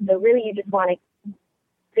tone. So really you just want to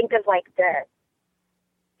think of like the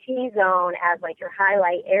T-zone as like your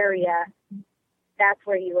highlight area. That's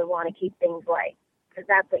where you would want to keep things light because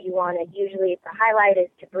that's what you want to, usually if the highlight is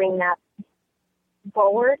to bring that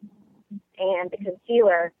forward and the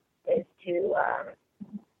concealer is to,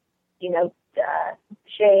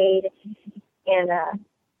 shade and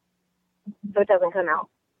so it doesn't come out.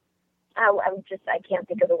 I can't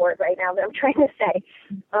think of the word right now that I'm trying to say.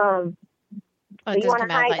 It doesn't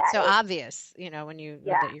come out like so obvious, when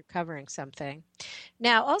that you're covering something.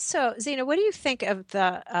 Now, also, Zena, what do you think of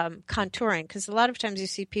the contouring? Because a lot of times you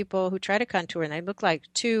see people who try to contour and they look like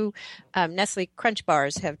two Nestle Crunch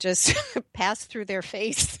bars have just passed through their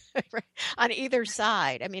face on either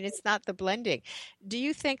side. I mean, it's not the blending. Do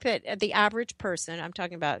you think that the average person, I'm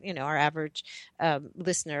talking about, our average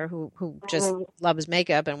listener who just loves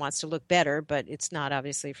makeup and wants to look better, but it's not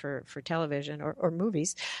obviously for television or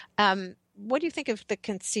movies, what do you think of the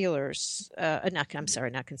concealers? Not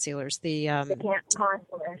concealers. The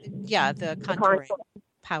concealers. Yeah, the contouring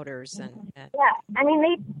powders and. Yeah, I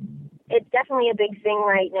mean it's definitely a big thing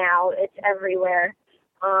right now. It's everywhere,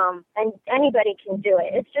 and anybody can do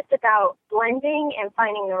it. It's just about blending and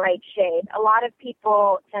finding the right shade. A lot of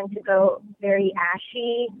people tend to go very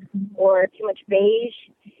ashy or too much beige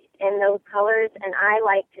in those colors, and I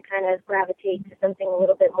like to kind of gravitate to something a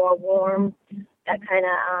little bit more warm that kind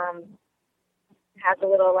of has a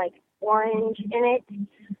little like orange in it,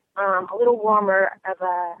 a little warmer of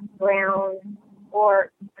a brown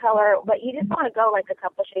or color, but you just want to go like a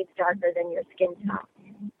couple shades darker than your skin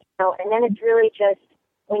tone. And then it's really just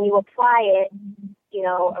when you apply it,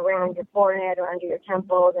 around your forehead or under your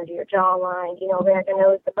temples, under your jawline, around your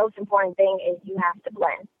nose, the most important thing is you have to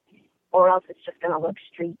blend, or else it's just going to look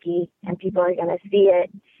streaky and people are going to see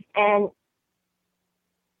it. And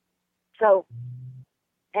so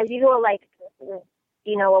as usual, like,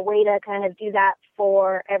 a way to kind of do that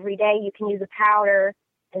for every day, you can use a powder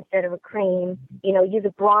instead of a cream. Use a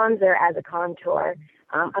bronzer as a contour,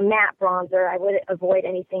 a matte bronzer. I would avoid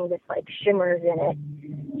anything that's like shimmers in it.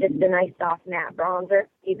 Just a nice soft matte bronzer.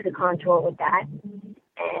 You could contour with that.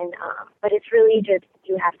 And but it's really just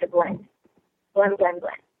you have to blend. But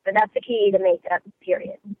that's the key to makeup,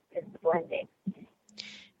 period, is the blending.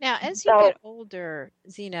 Now, as you get older,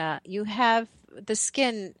 Zena, you have the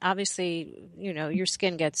skin, obviously, your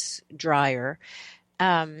skin gets drier,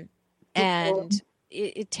 and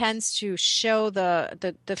it tends to show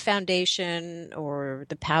the foundation or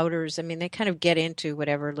the powders. I mean, they kind of get into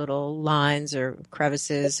whatever little lines or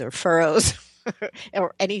crevices or furrows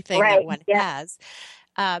or anything that one has.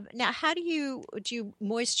 Now, how do you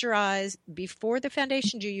moisturize before the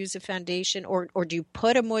foundation? Do you use a foundation or do you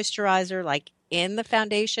put a moisturizer like in the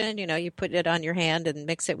foundation? You put it on your hand and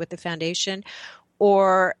mix it with the foundation,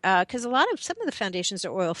 or because some of the foundations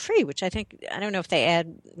are oil free, which I don't know if they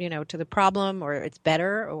add, to the problem or it's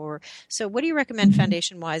better or so. What do you recommend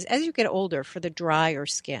foundation wise as you get older for the drier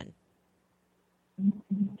skin?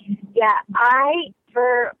 Yeah,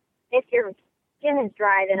 if your skin is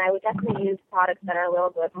dry, then I would definitely use products that are a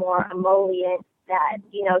little bit more emollient that,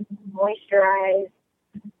 moisturize.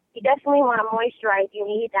 You definitely want to moisturize. You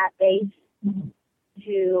need that base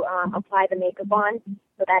to apply the makeup on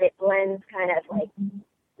so that it blends, kind of like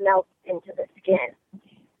melts into the skin.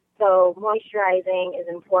 So moisturizing is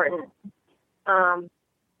important.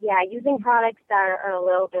 Using products that are a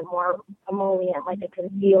little bit more emollient, like a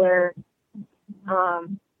concealer,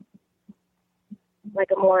 like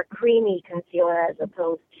a more creamy concealer as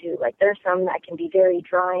opposed to, like, there's some that can be very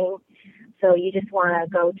drying. So you just want to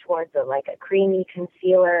go towards a creamy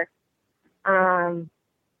concealer,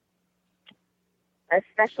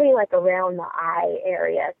 especially like around the eye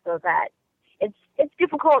area, so that it's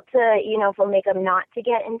difficult to, for makeup not to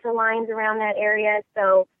get into lines around that area.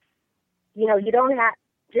 So, you don't have,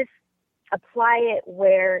 just apply it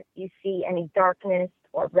where you see any darkness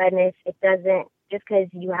or redness. It doesn't, just because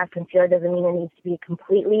you have concealer doesn't mean it needs to be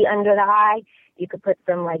completely under the eye. You could put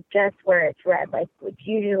some just where it's red, which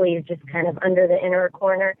usually is just kind of under the inner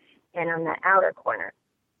corner and on the outer corner.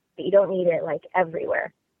 But you don't need it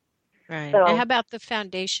everywhere. Right. So, and how about the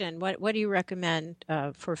foundation? What do you recommend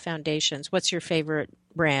for foundations? What's your favorite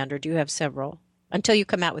brand, or do you have several? Until you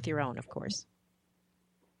come out with your own, of course.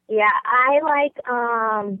 Yeah, I'm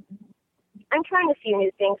trying a few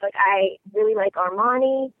new things. I really like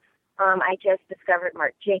Armani. I just discovered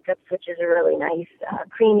Marc Jacobs, which is a really nice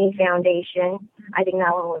creamy foundation. I think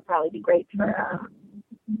that one would probably be great for,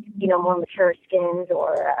 more mature skins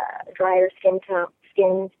or drier skins.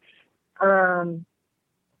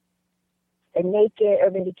 The Naked,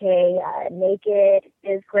 Urban Decay, Naked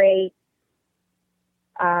is great.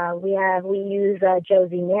 We use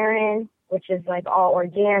Josie Marin, which is all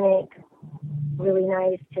organic, really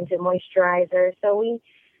nice tinted moisturizer. So we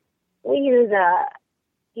use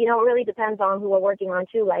it really depends on who we're working on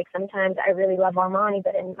too. Sometimes I really love Armani,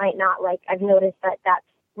 but it might not. I've noticed that that's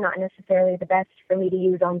not necessarily the best for me to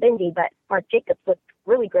use on Bindi, but Marc Jacobs looked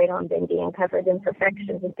really great on Bindi and covered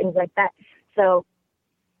imperfections and things like that. So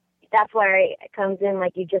that's where it comes in.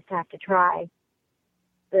 You just have to try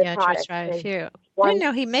the product. Just try a few. I didn't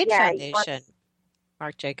know he made foundation,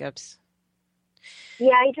 Marc Jacobs.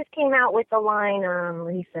 Yeah, he just came out with the line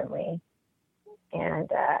recently, and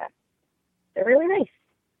they're really nice.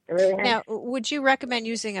 They're really nice. Now, would you recommend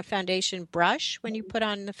using a foundation brush when you put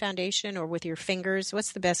on the foundation, or with your fingers?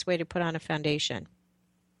 What's the best way to put on a foundation?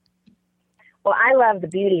 Well, I love the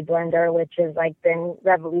Beauty Blender, which has like been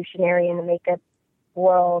revolutionary in the makeup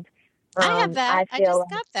world. I have that. I just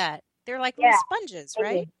got that. They're like little sponges,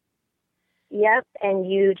 right? Yep,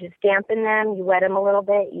 and you just dampen them, you wet them a little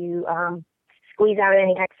bit, you squeeze out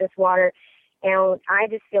any excess water, and I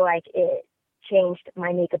just feel like it changed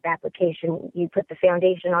my makeup application. You put the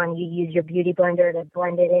foundation on, you use your Beauty Blender to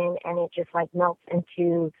blend it in, and it just like melts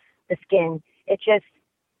into the skin. It just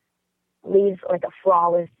leaves like a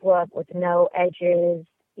flawless look with no edges,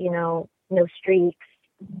 no streaks,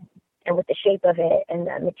 and with the shape of it and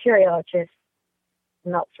the material, it just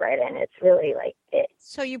melts right in. It's really like it.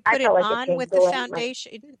 So you put it on with the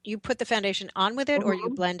foundation? You put the foundation on with it, or you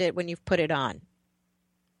blend it when you've put it on?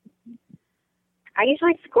 I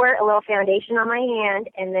usually squirt a little foundation on my hand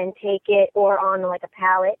and then take it, or on like a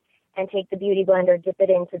palette, and take the Beauty Blender, dip it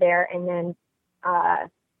into there, and then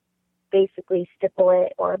basically stipple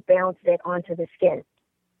it or bounce it onto the skin.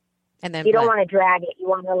 And then you don't want to drag it. You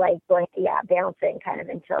want to like bounce it kind of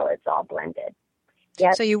until it's all blended.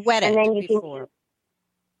 Yep. So you wet it and then before.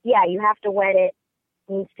 You have to wet it.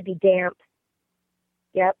 It needs to be damp.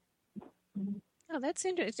 Yep. Oh, that's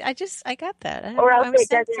interesting. I got that. Or else it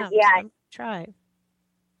doesn't. Yeah. Try.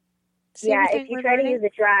 If you try to use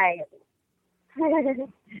it dry.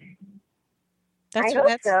 I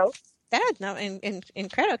hope so.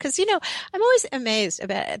 Incredible. Because, I'm always amazed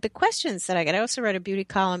about the questions that I get. I also wrote a beauty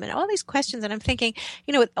column, and all these questions, and I'm thinking,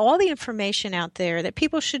 with all the information out there that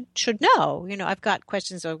people should know, I've got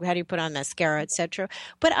questions of how do you put on mascara, etc.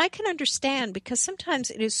 But I can understand, because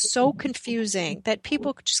sometimes it is so confusing that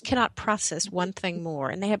people just cannot process one thing more,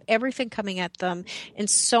 and they have everything coming at them in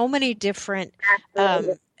so many different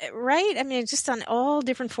right? I mean, just on all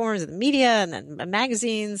different forms of the media and then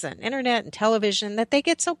magazines and internet and television, that they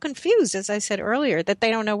get so confused, as I said earlier, that they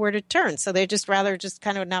don't know where to turn. So they just rather just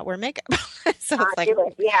kind of not wear makeup. So it's like,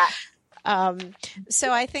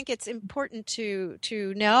 so I think it's important to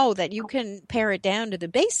know that you can pare it down to the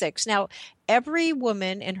basics. Now, every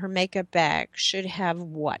woman in her makeup bag should have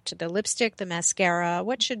what? The lipstick, the mascara.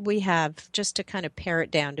 What should we have just to kind of pare it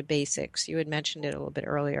down to basics? You had mentioned it a little bit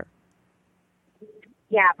earlier.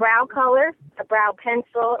 Yeah, brow color, a brow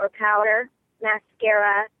pencil or powder,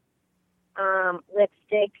 mascara,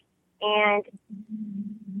 lipstick, and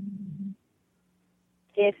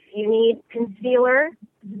if you need concealer,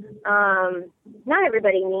 not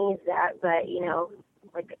everybody needs that, but,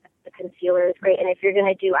 like the concealer is great. And if you're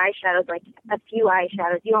going to do eyeshadows, like a few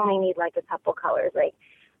eyeshadows, you only need like a couple colors, like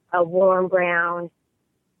a warm brown,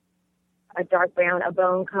 a dark brown, a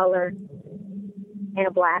bone color, and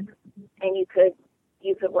a black, and you could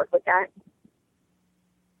work with that.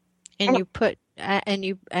 And you put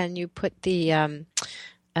the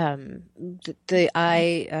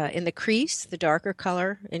eye in the crease, the darker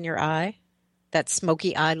color in your eye, that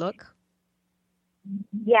smoky eye look.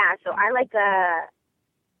 Yeah, so I like to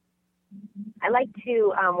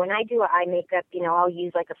when I do eye makeup, I'll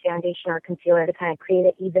use like a foundation or a concealer to kind of create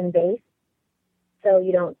an even base, so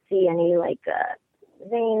you don't see any like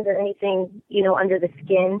veins or anything, under the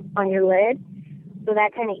skin on your lid. So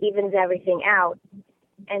that kind of evens everything out.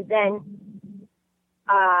 And then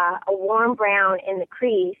a warm brown in the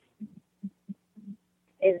crease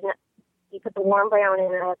you put the warm brown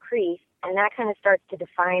in a crease, and that kind of starts to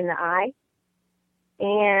define the eye.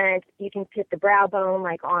 And you can put the brow bone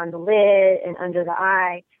like on the lid and under the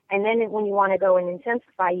eye. And then when you want to go and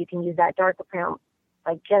intensify, you can use that darker brown,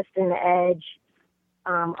 like just in the edge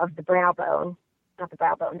of the brow bone, not the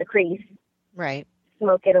brow bone, the crease. Right.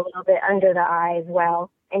 Smoke it a little bit under the eye as well.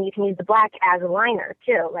 And you can use the black as a liner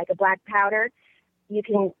too, like a black powder. You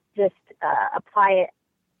can just apply it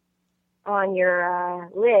on your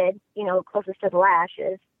lid, closest to the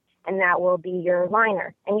lashes, and that will be your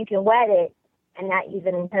liner. And you can wet it, and that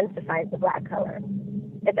even intensifies the black color.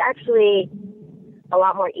 It's actually a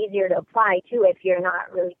lot more easier to apply too if you're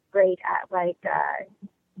not really great at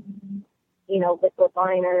liquid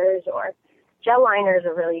liners, or gel liners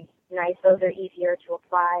are really nice. Those are easier to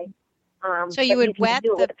apply. So you would wet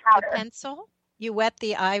the pencil? You wet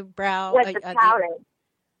the eyebrow? Wet the powder.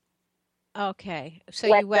 Okay. So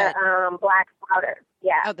you wet the black powder.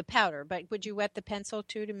 Yeah. Oh, the powder. But would you wet the pencil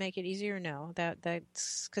too to make it easier? No,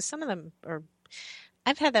 that's because some of them are.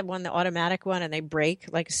 I've had that one, the automatic one, and they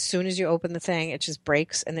break. Like as soon as you open the thing, it just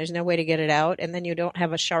breaks, and there's no way to get it out. And then you don't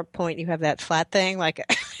have a sharp point; you have that flat thing. Like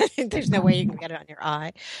there's no way you can get it on your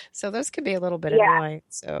eye. So those can be a little bit annoying.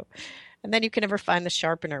 So, And then you can never find the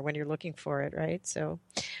sharpener when you're looking for it, right? So,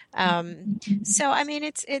 I mean,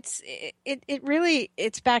 it really,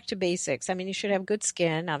 it's back to basics. I mean, you should have good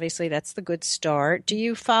skin. Obviously, that's the good start. Do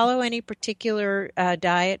you follow any particular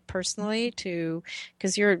diet personally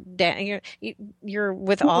because you're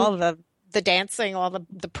with all the dancing, all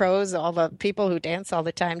the pros, all the people who dance all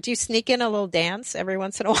the time. Do you sneak in a little dance every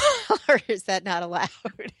once in a while, or is that not allowed?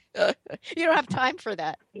 You don't have time for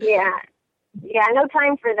that. Yeah, no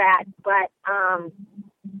time for that. But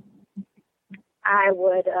I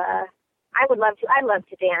would love to. I love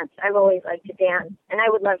to dance. I've always liked to dance, and I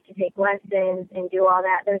would love to take lessons and do all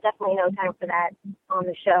that. There's definitely no time for that on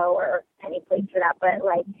the show or any place for that. But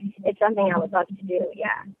like, it's something I would love to do.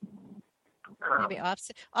 Yeah. Maybe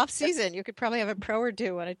off season, you could probably have a pro or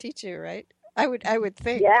two want to teach you, right? I would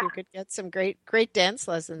think you could get some great dance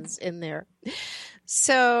lessons in there.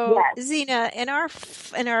 So, Zena, in our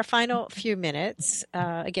final few minutes,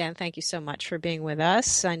 again, thank you so much for being with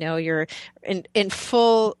us. I know you're in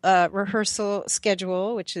full rehearsal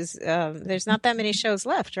schedule, which is there's not that many shows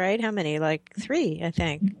left, right? How many? Like 3, I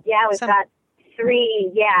think. Yeah, we've got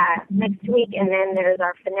 3. Yeah, next week, and then there's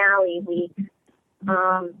our finale week.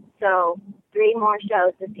 So 3 more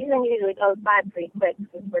shows. The season usually goes by pretty quick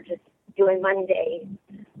since we're just doing Mondays.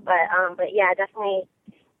 But yeah, definitely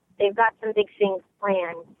they've got some big things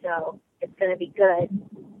planned, so it's going to be good.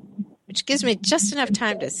 Which gives me just enough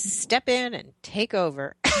time to step in and take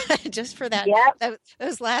over just for that.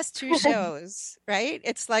 Those last 2 shows, right?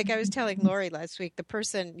 It's like I was telling Lori last week, the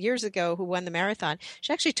person years ago who won the marathon,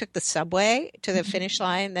 she actually took the subway to the finish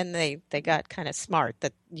line. Then they got kind of smart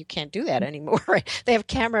that you can't do that anymore. They have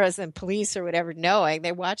cameras and police or whatever knowing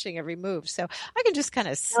they're watching every move. So I can just kind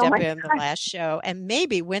of step in the last show and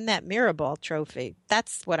maybe win that Mirrorball trophy.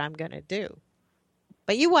 That's what I'm going to do.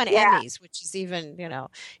 But you won Emmys, which is even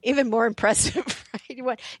more impressive.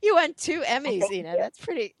 Right? You won 2 Emmys, Zena. That's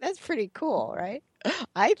pretty cool, right?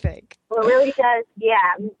 I think. Well, it really does.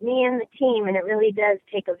 Yeah, me and the team, and it really does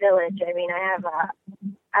take a village. I mean, I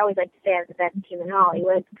always like to say I have the best team in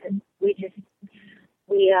Hollywood because we've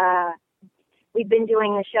been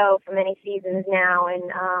doing the show for many seasons now,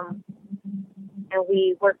 and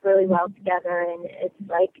we work really well together, and it's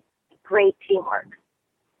like great teamwork.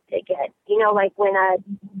 To get, like when I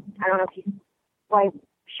don't know if I'm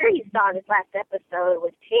sure you saw this last episode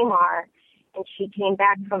with Tamar, and she came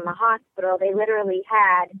back from the hospital. They literally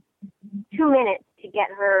had 2 minutes to get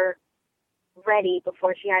her ready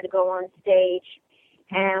before she had to go on stage,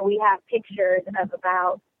 and we have pictures of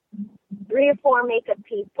about 3 or 4 makeup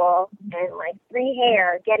people and like 3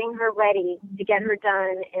 hair getting her ready to get her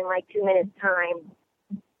done in like 2 minutes time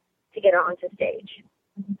to get her onto stage.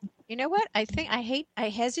 You know what? I think I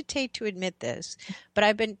hesitate to admit this, but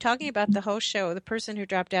I've been talking about the whole show, the person who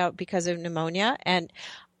dropped out because of pneumonia, and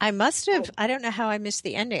I don't know how I missed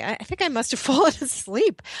the ending. I think I must have fallen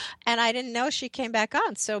asleep, and I didn't know she came back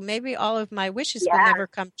on. So maybe all of my wishes will never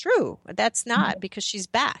come true. That's not because she's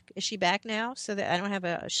back. Is she back now so that I don't have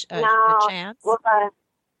a chance? Well,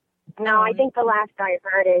 no, I think the last I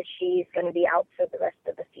heard is she's going to be out for the rest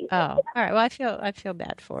of the season. Oh, all right. Well, I feel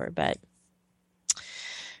bad for her, but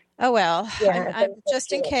oh, well, I'm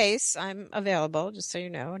just in case I'm available, just so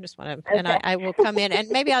you know. I just want to, and I will come in, and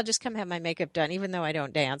maybe I'll just come have my makeup done, even though I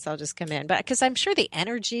don't dance. I'll just come in, but because I'm sure the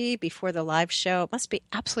energy before the live show must be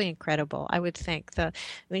absolutely incredible. I would think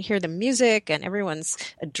we hear the music and everyone's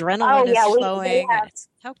adrenaline is flowing.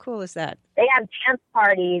 How cool is that? They have dance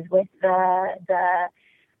parties with the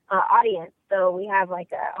audience. So we have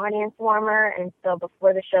like an audience warmer, and so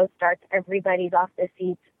before the show starts, everybody's off their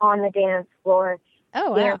seats on the dance floor.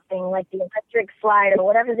 Oh, dancing, like the electric slide or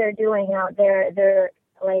whatever they're doing out there. They're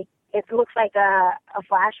like, it looks like a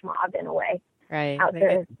flash mob in a way. Right. Out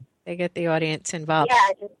there. They get the audience involved.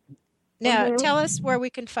 Yeah. Now, tell us where we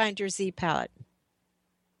can find your Z palette.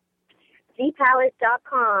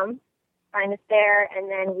 zpalette.com. Find us there. And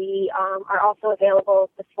then we are also available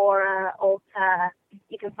at Sephora, Ulta.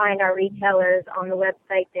 You can find our retailers on the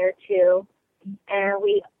website there too. And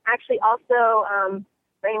we actually also,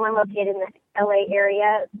 for anyone located in the LA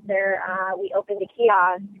area, we opened a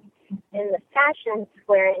kiosk in the Fashion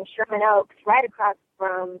Square in Sherman Oaks, right across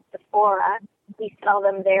from Sephora. We sell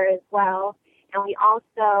them there as well. And we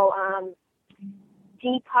also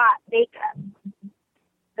depot makeup.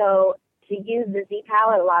 So to use the Z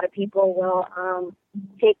palette, a lot of people will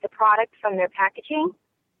take the product from their packaging,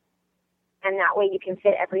 and that way you can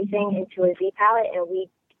fit everything into a Z palette, and we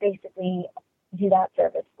basically do that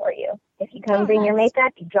service for you. If you come bring your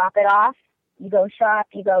makeup, you drop it off, you go shop,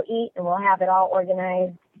 you go eat, and we'll have it all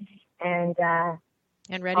organized and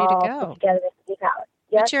ready to go. Put together with the palette.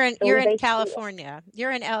 Yep. But you're in basically- California.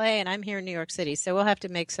 You're in LA, and I'm here in New York City. So we'll have to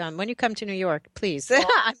make some. When you come to New York, please.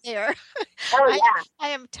 I'm there. Oh, yeah. I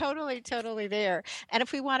am totally, totally there. And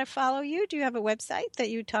if we want to follow you, do you have a website that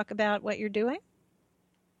you talk about what you're doing?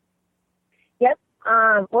 Yep.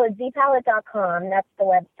 Well, zpalette.com. That's the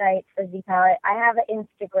website for zpalette. I have an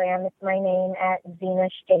Instagram. It's my name at Zena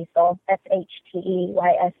Shteyesl. That's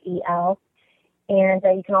Hteyesel. And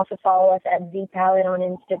you can also follow us at zpalette on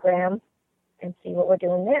Instagram and see what we're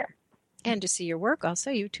doing there. And to see your work,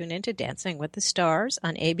 also, you tune into Dancing with the Stars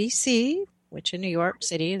on ABC, which in New York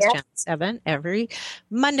City is Channel 7 every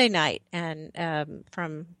Monday night, and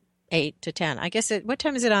from 8 to 10. I guess what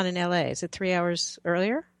time is it on in LA? Is it 3 hours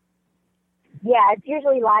earlier? Yeah, it's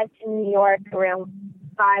usually live to New York around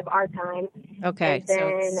 5 our time. Okay. And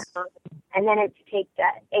then, and then it takes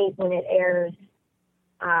at 8 when it airs.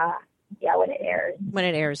 When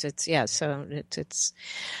it airs, it's so it's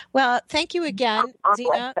well, thank you again,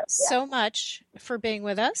 Zena, so much for being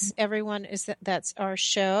with us. Everyone, that's our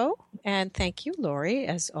show, and thank you, Lori,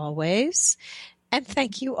 as always, and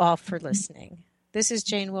thank you all for listening. This is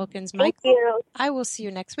Jane Wilkens. Thank you. I will see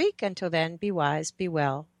you next week. Until then, be wise, be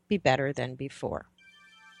well, be better than before.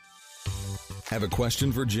 Have a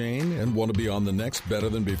question for Jane and want to be on the next Better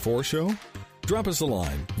Than Before show? Drop us a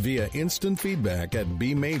line via instant feedback at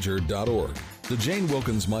bmajor.org. The Jane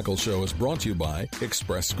Wilkens Michael Show is brought to you by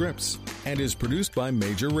Express Scripts and is produced by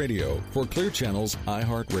Major Radio for Clear Channels,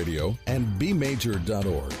 iHeartRadio, and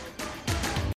bmajor.org.